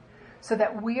attitude so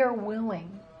that we are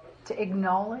willing to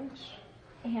acknowledge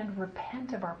and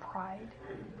repent of our pride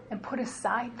and put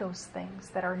aside those things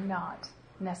that are not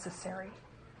necessary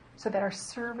so that our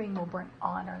serving will bring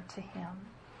honor to Him.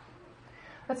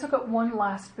 Let's look at one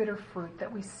last bitter fruit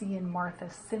that we see in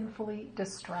Martha's sinfully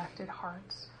distracted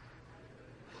heart.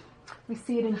 We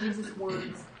see it in Jesus'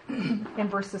 words in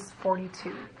verses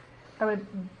 42. I would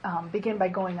begin by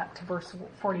going up to verse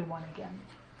 41 again.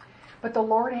 But the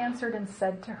Lord answered and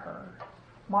said to her,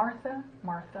 "Martha,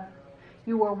 Martha,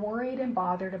 you are worried and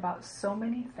bothered about so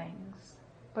many things,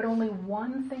 but only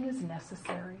one thing is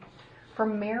necessary. For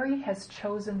Mary has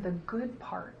chosen the good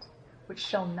part, which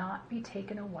shall not be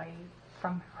taken away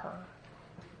from her.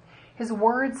 His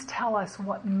words tell us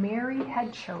what Mary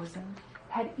had chosen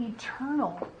had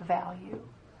eternal value.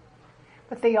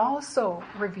 But they also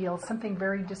reveal something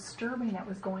very disturbing that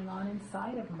was going on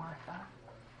inside of Martha.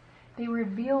 They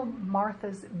reveal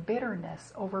Martha's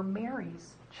bitterness over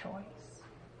Mary's choice.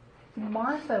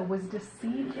 Martha was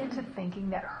deceived into thinking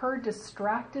that her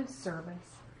distracted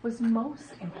service was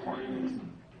most important,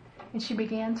 and she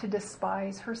began to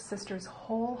despise her sister's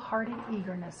wholehearted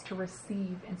eagerness to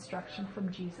receive instruction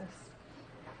from Jesus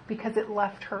because it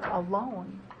left her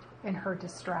alone in her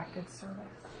distracted service.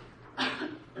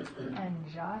 And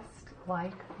just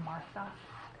like Martha,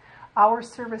 our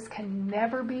service can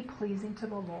never be pleasing to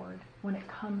the Lord when it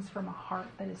comes from a heart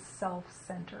that is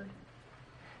self-centered.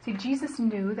 See, Jesus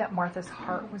knew that Martha's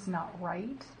heart was not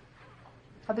right.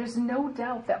 Now, there's no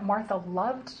doubt that Martha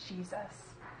loved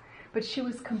Jesus, but she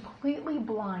was completely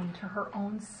blind to her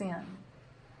own sin.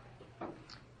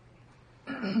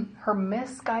 Her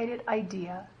misguided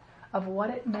idea of what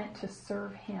it meant to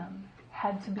serve him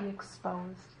had to be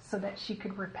exposed so that she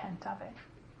could repent of it.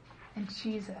 And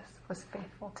Jesus was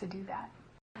faithful to do that.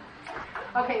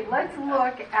 Okay, let's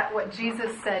look at what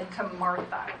Jesus said to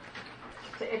Martha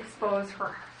to expose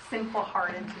her sinful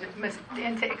heart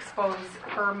and to expose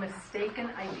her mistaken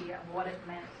idea of what it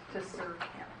meant to serve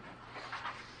him.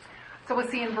 So we'll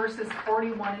see in verses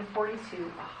 41 and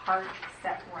 42, a heart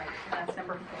set right. And that's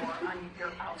number 4 on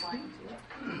your outline too.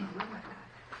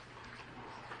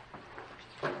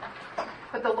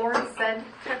 But the Lord said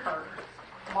to her,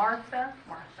 Martha,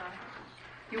 Martha,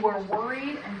 you are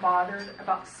worried and bothered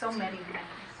about so many things,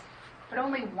 but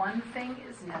only one thing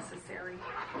is necessary.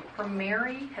 For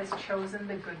Mary has chosen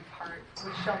the good part,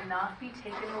 which shall not be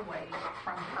taken away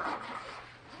from her.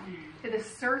 To the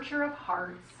searcher of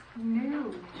hearts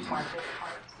knew Martha's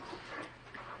heart.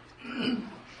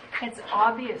 It's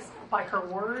obvious by her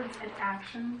words and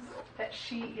actions that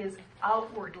she is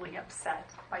outwardly upset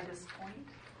by this point.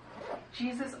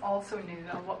 Jesus also knew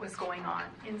what was going on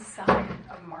inside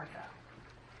of Martha.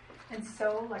 And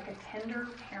so, like a tender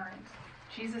parent,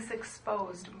 Jesus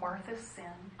exposed Martha's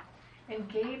sin and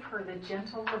gave her the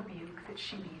gentle rebuke that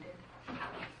she needed.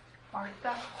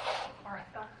 Martha,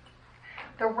 Martha.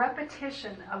 The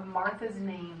repetition of Martha's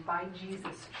name by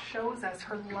Jesus shows us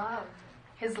her love,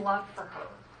 his love for her.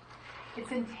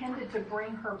 It's intended to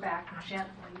bring her back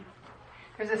gently.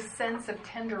 There's a sense of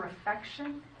tender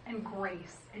affection and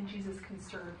grace in Jesus'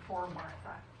 concern for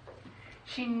Martha.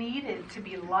 She needed to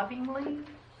be lovingly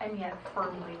and yet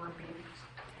firmly rebuked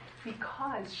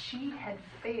because she had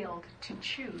failed to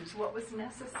choose what was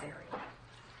necessary.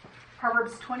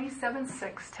 Proverbs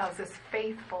 27:6 tells us,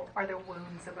 faithful are the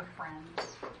wounds of a friend.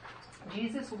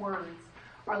 Jesus' words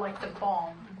are like the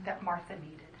balm that Martha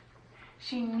needed.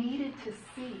 She needed to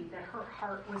see that her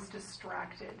heart was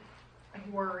distracted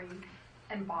and worried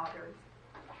and bothered.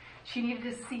 She needed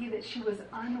to see that she was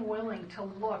unwilling to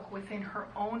look within her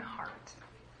own heart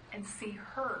and see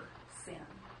her sin.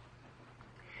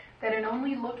 That in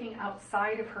only looking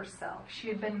outside of herself, she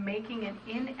had been making an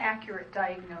inaccurate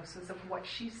diagnosis of what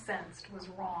she sensed was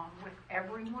wrong with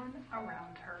everyone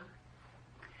around her.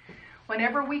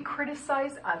 Whenever we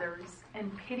criticize others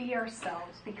and pity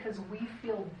ourselves because we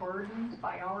feel burdened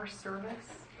by our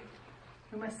service,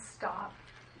 we must stop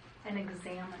and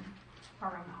examine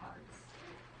our own hearts.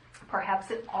 Perhaps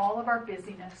in all of our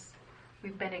busyness,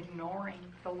 we've been ignoring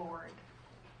the Lord.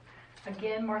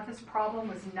 Again, Martha's problem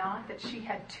was not that she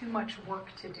had too much work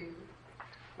to do.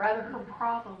 Rather, her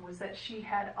problem was that she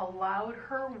had allowed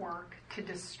her work to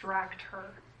distract her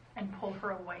and pull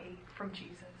her away from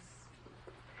Jesus.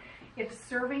 If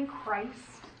serving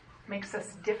Christ makes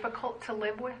us difficult to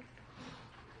live with,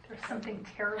 there's something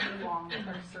terribly wrong with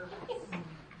our service.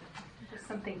 There's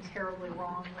something terribly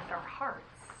wrong with our hearts.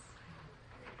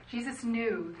 Jesus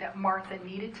knew that Martha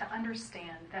needed to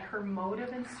understand that her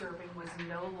motive in serving was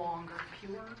no longer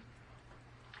pure.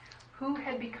 Who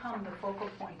had become the focal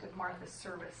point of Martha's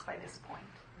service by this point?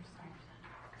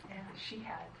 And she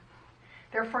had.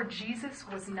 Therefore, Jesus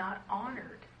was not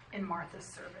honored in Martha's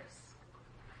service,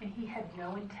 and he had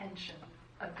no intention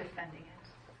of defending it.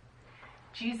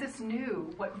 Jesus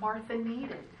knew what Martha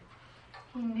needed.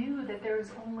 He knew that there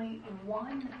was only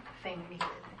one thing needed.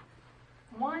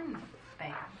 One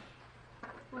thing.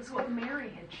 It was what Mary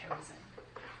had chosen,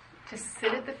 to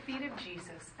sit at the feet of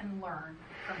Jesus and learn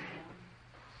from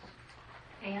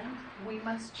him. And we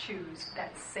must choose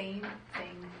that same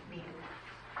thing needed,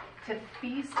 to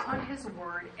feast on his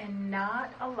word and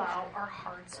not allow our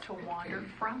hearts to wander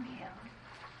from him.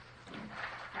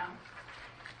 Now,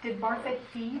 Did Martha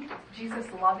heed Jesus'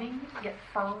 loving yet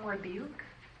firm rebuke?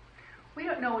 We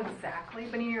don't know exactly,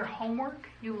 but in your homework,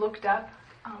 you looked up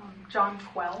John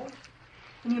 12,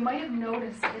 and you might have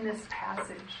noticed in this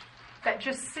passage that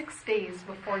just 6 days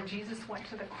before Jesus went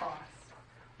to the cross,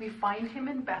 we find him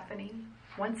in Bethany,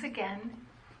 once again,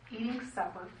 eating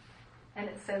supper, and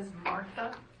it says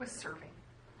Martha was serving.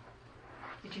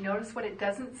 Did you notice what it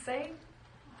doesn't say?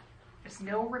 There's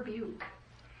no rebuke.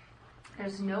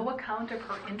 There's no account of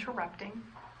her interrupting,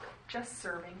 just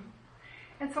serving.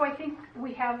 And so I think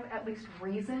we have at least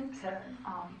reason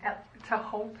to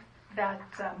hope that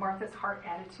Martha's heart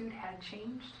attitude had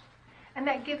changed. And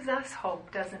that gives us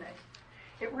hope, doesn't it?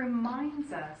 It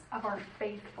reminds us of our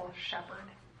faithful shepherd.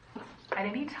 At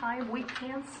any time, we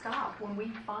can stop when we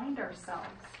find ourselves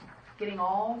getting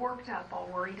all worked up, all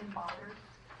worried and bothered,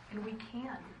 and we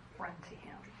can run to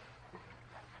him.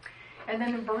 And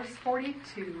then in verse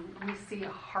 42, we see a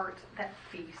heart that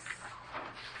feasts.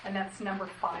 And that's number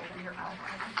 5 in your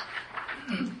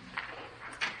outline.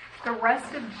 The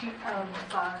rest of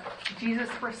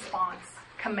Jesus' response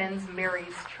commends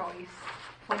Mary's choice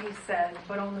when he said,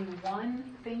 "But only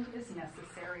one thing is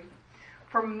necessary.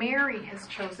 For Mary has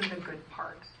chosen the good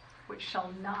part, which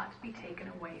shall not be taken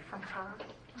away from her."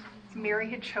 Mary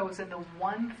had chosen the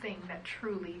one thing that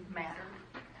truly mattered.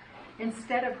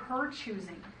 Instead of her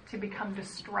choosing to become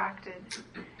distracted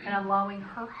and allowing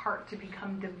her heart to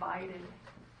become divided,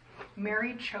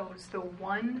 Mary chose the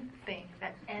one thing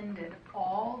that ended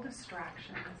all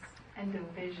distractions and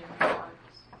division of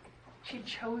hearts. She'd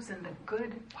chosen the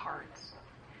good part.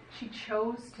 She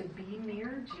chose to be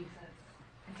near Jesus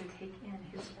and to take in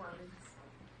his words.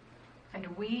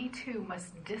 And we too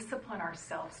must discipline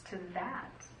ourselves to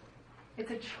that.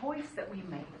 It's a choice that we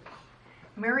make.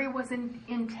 Mary was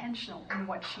intentional in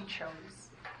what she chose.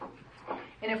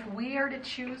 And if we are to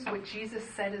choose what Jesus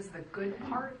said is the good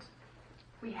part,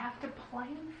 we have to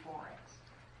plan for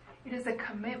it. It is a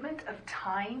commitment of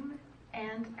time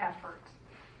and effort.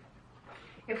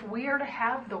 If we are to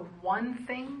have the one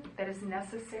thing that is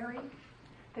necessary,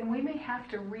 then we may have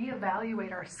to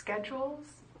reevaluate our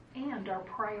schedules and our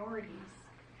priorities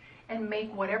and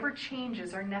make whatever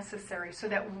changes are necessary so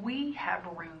that we have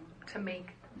room to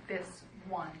make this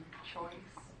one choice.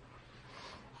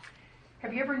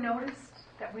 Have you ever noticed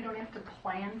that we don't have to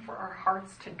plan for our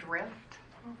hearts to drift?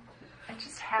 It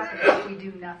just happens that we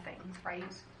do nothing,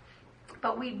 right?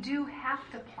 But we do have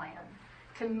to plan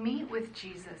to meet with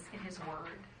Jesus in his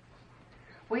word.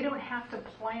 We don't have to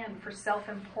plan for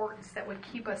self-importance that would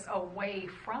keep us away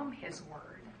from his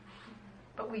word.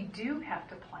 But we do have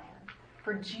to plan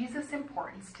for Jesus'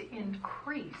 importance to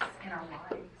increase in our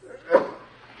lives.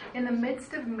 In the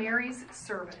midst of Mary's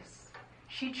service,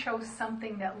 she chose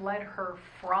something that led her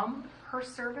from her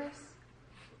service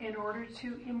in order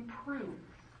to improve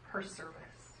her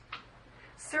service.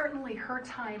 Certainly her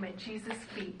time at Jesus'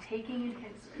 feet, taking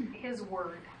in his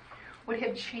word, would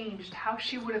have changed how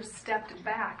she would have stepped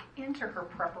back into her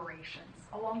preparations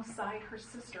alongside her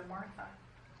sister Martha.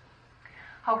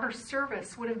 How her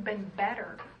service would have been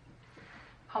better.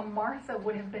 How Martha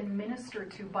would have been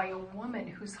ministered to by a woman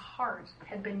whose heart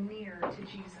had been near to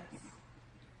Jesus.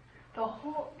 The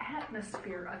whole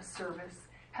atmosphere of service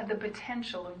had the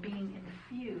potential of being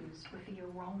infused with the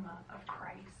aroma of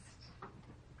Christ.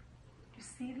 Do you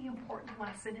see the important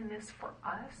lesson in this for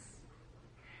us?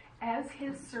 As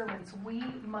his servants, we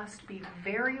must be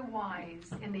very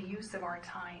wise in the use of our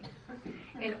time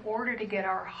in order to get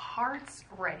our hearts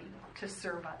ready to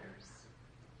serve others.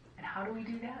 And how do we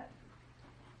do that?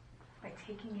 By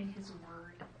taking in his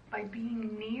word, by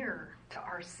being near to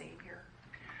our Savior,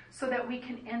 so that we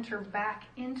can enter back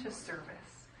into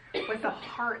service with a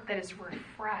heart that is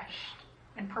refreshed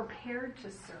and prepared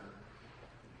to serve,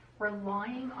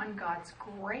 relying on God's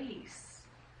grace,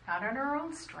 not on our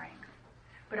own strength,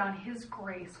 but on his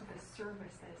grace with a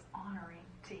service that is honoring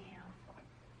to him.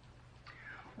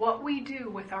 What we do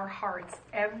with our hearts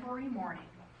every morning,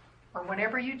 or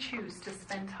whenever you choose to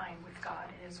spend time with God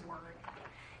in his word,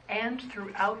 and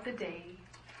throughout the day,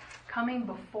 coming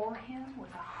before him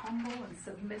with a humble and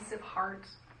submissive heart,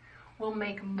 will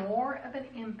make more of an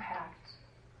impact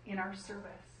in our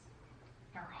service,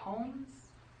 in our homes,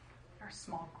 in our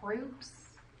small groups,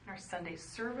 in our Sunday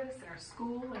service, in our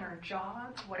school, in our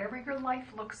jobs, whatever your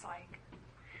life looks like.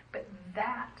 But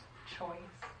that choice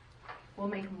will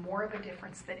make more of a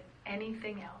difference than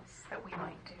anything else that we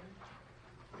might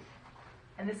do.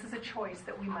 And this is a choice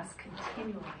that we must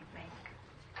continually make.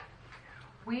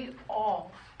 We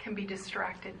all can be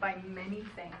distracted by many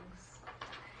things.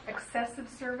 Excessive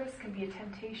service can be a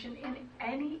temptation in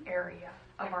any area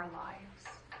of our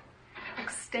lives.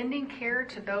 Extending care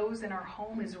to those in our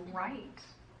home is right,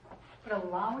 but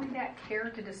allowing that care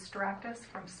to distract us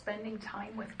from spending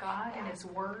time with God and His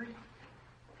Word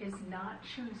is not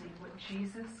choosing what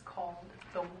Jesus called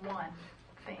the one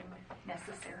thing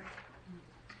necessary.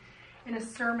 In a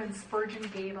sermon Spurgeon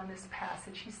gave on this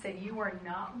passage, he said, "You are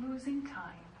not losing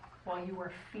time while you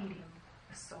are feeding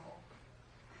the soul."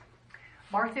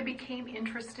 Martha became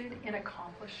interested in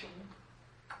accomplishing,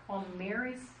 while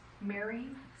Mary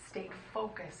stayed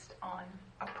focused on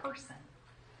a person.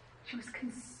 She was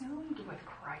consumed with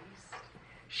Christ.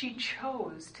 She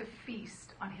chose to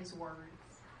feast on His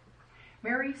words.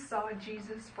 Mary saw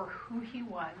Jesus for who He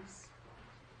was.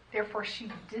 Therefore,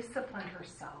 she disciplined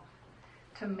herself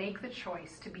to make the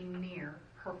choice to be near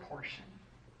her portion.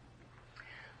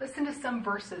 Listen to some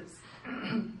verses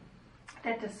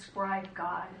that describe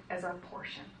God as our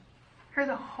portion. Hear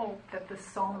the hope that the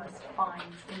psalmist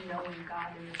finds in knowing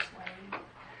God in this way.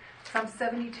 Psalm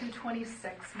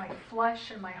 72:26, "My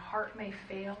flesh and my heart may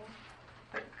fail,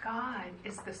 but God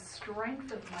is the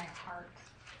strength of my heart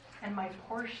and my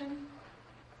portion."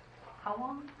 How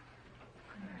long?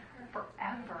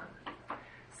 Forever.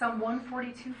 Psalm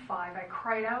 142:5, "I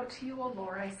cried out to you, O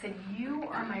Lord. I said, you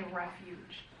are my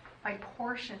refuge, my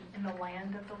portion in the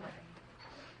land of the living."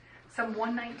 Psalm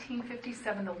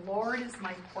 119:57, "The Lord is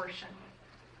my portion.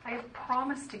 I have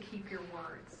promised to keep your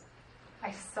words.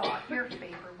 I sought your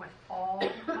favor with all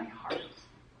my heart."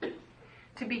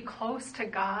 To be close to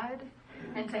God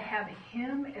and to have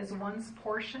Him as one's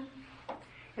portion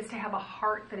is to have a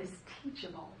heart that is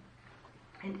teachable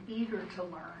and eager to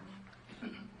learn.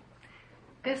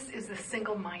 This is the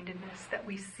single-mindedness that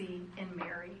we see in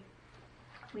Mary.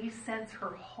 We sense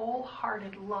her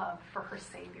wholehearted love for her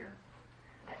Savior,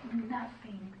 that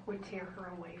nothing would tear her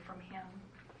away from Him.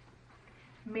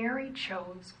 Mary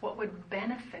chose what would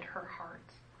benefit her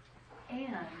heart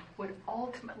and would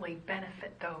ultimately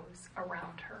benefit those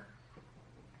around her.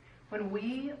 When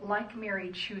we, like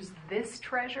Mary, choose this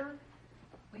treasure,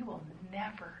 we will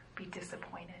never be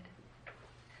disappointed.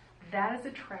 That is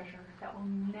a treasure that will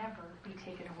never be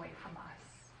taken away from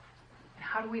us. And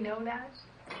how do we know that?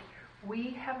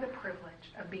 We have the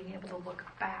privilege of being able to look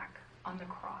back on the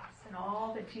cross and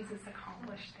all that Jesus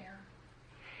accomplished there.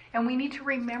 And we need to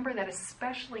remember that,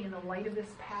 especially in the light of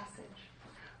this passage.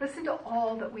 Listen to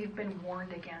all that we've been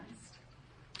warned against.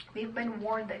 We've been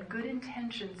warned that good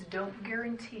intentions don't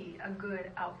guarantee a good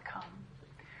outcome.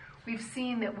 We've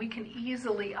seen that we can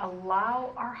easily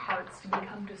allow our hearts to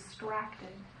become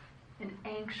distracted and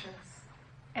anxious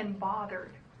and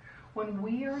bothered when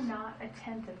we are not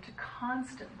attentive to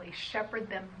constantly shepherd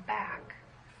them back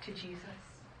to Jesus.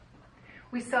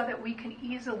 We saw that we can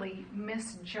easily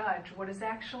misjudge what is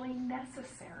actually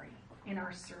necessary in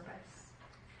our service.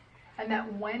 And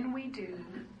that when we do,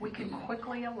 we can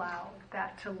quickly allow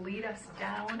that to lead us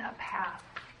down a path,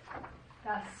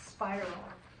 a spiral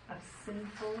of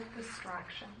sinful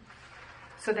distraction,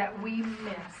 so that we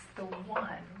miss the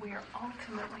one we are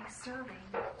ultimately serving.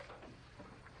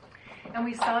 And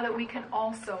we saw that we can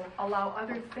also allow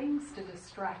other things to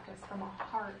distract us from a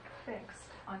heart fixed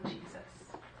on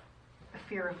Jesus. The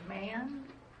fear of man,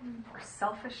 or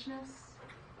selfishness,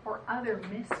 or other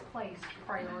misplaced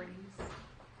priorities.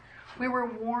 We were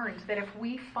warned that if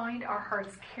we find our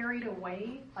hearts carried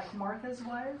away, like Martha's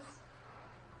was,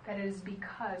 that it is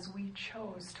because we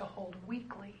chose to hold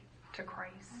weakly to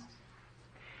Christ.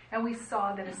 And we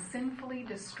saw that a sinfully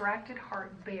distracted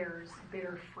heart bears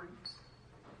bitter fruit.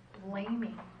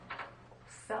 Blaming,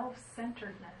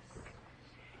 self-centeredness,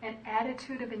 an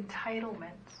attitude of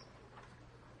entitlement,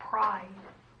 pride,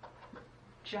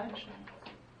 judgment,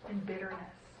 and bitterness.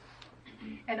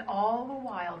 And all the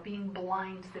while being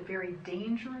blind to the very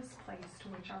dangerous place to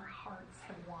which our hearts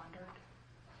have wandered.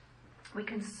 We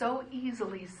can so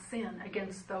easily sin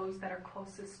against those that are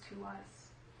closest to us,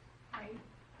 right?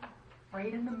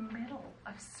 Right in the middle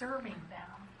of serving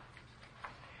them.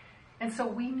 And so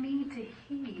we need to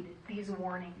heed these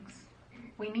warnings.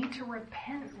 We need to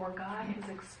repent where God has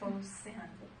exposed sin.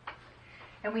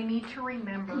 And we need to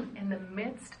remember in the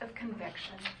midst of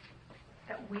conviction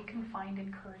that we can find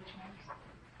encouragement.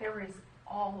 There is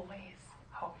always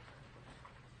hope.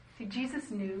 See, Jesus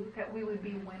knew that we would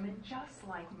be women just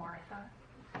like Martha,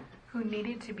 who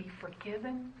needed to be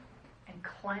forgiven and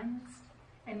cleansed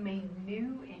and made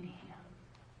new in Him.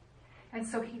 And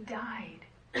so He died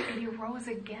and He rose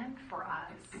again for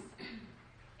us.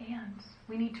 And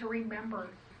we need to remember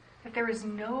that there is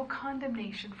no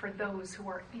condemnation for those who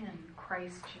are in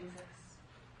Christ Jesus.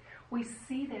 We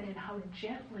see that in how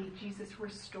gently Jesus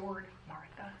restored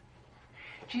Martha.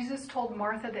 Jesus told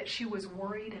Martha that she was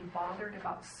worried and bothered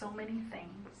about so many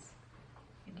things.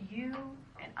 And you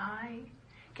and I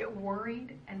get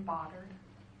worried and bothered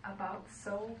about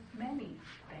so many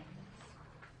things.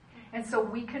 And so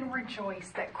we can rejoice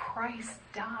that Christ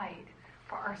died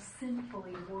for our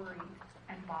sinfully worried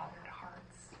and bothered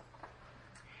hearts.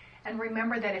 And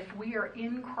remember that if we are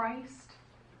in Christ,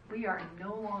 we are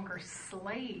no longer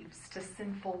slaves to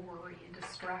sinful worry and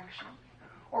distraction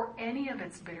or any of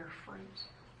its bitter fruit,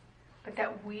 but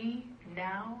that we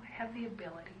now have the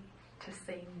ability to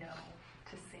say no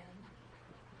to sin.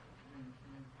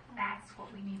 That's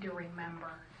what we need to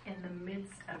remember in the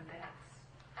midst of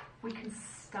this. We can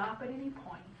stop at any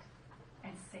point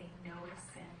and say no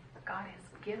to sin. God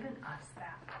has given us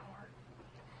that power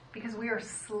because we are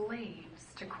slaves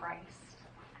to Christ.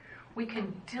 We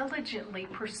can diligently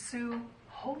pursue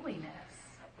holiness.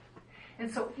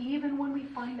 And so even when we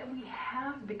find that we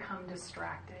have become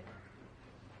distracted,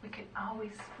 we can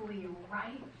always flee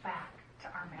right back to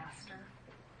our Master.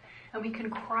 And we can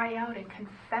cry out and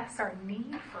confess our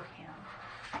need for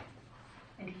Him.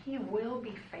 And He will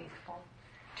be faithful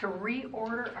to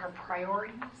reorder our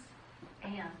priorities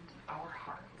and our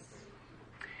hearts.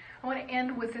 I want to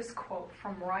end with this quote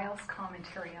from Ryle's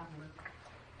commentary on Luke.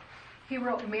 He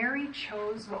wrote, "Mary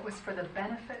chose what was for the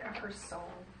benefit of her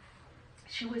soul.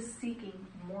 She was seeking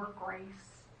more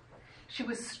grace. She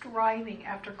was striving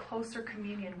after closer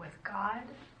communion with God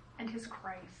and His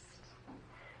Christ.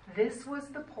 This was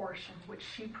the portion which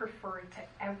she preferred to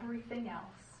everything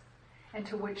else, and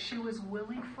to which she was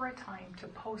willing for a time to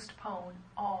postpone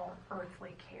all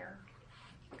earthly care.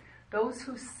 Those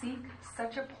who seek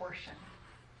such a portion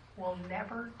will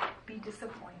never be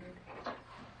disappointed.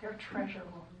 Their treasure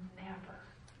will never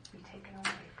be taken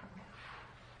away from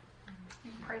them."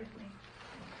 You pray with me.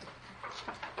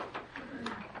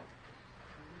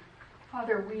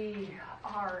 Father, we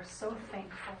are so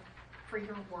thankful for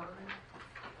your word.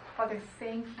 Father,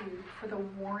 thank you for the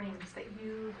warnings that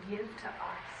you give to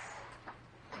us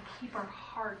to keep our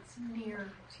hearts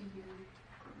near to you.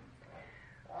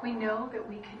 We know that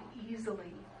we can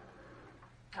easily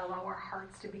allow our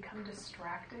hearts to become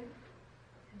distracted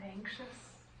and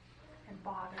anxious and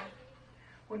bothered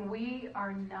when we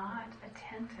are not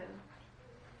attentive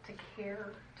to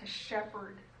care, to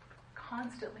shepherd,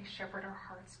 constantly shepherd our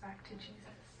hearts back to Jesus.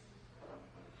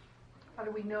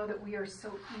 Father, we know that we are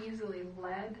so easily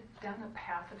led down a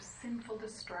path of sinful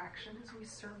distraction as we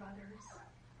serve others.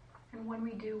 And when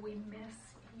we do, we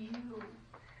miss you.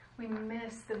 We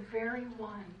miss the very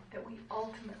one that we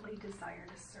ultimately desire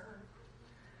to serve.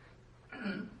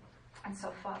 And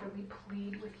so, Father, we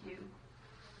plead with you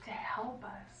to help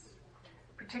us,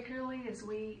 particularly as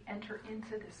we enter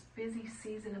into this busy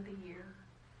season of the year.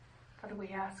 Father, we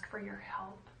ask for your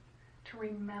help to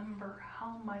remember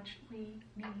how much we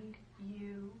need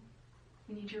you.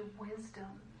 We need your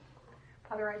wisdom.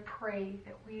 Father, I pray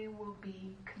that we will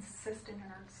be consistent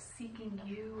in our seeking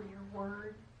you and your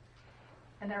word,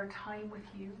 and that our time with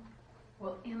you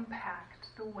will impact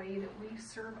the way that we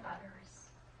serve others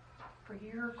for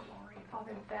your glory.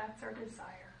 Father, that's our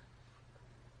desire.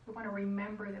 We want to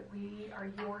remember that we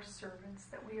are your servants,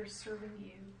 that we are serving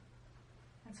you.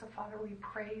 And so, Father, we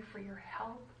pray for your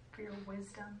help, for your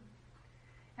wisdom.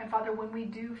 And Father, when we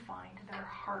do find that our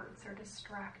hearts are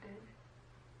distracted,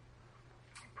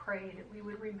 pray that we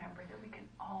would remember that we can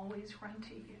always run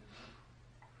to you.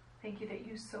 Thank you that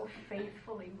you so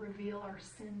faithfully reveal our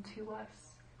sin to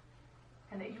us,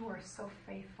 and that you are so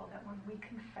faithful that when we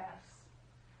confess,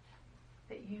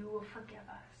 that you will forgive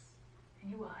us,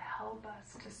 and you will help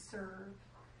us to serve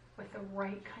with the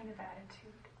right kind of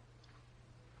attitude,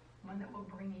 one that will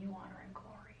bring you honor and glory.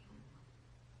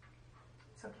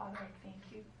 So, Father, I thank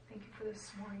you. Thank you for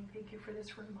this morning. Thank you for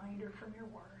this reminder from your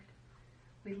word.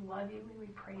 We love you and we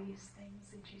pray these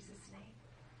things in Jesus' name.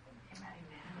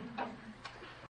 Amen.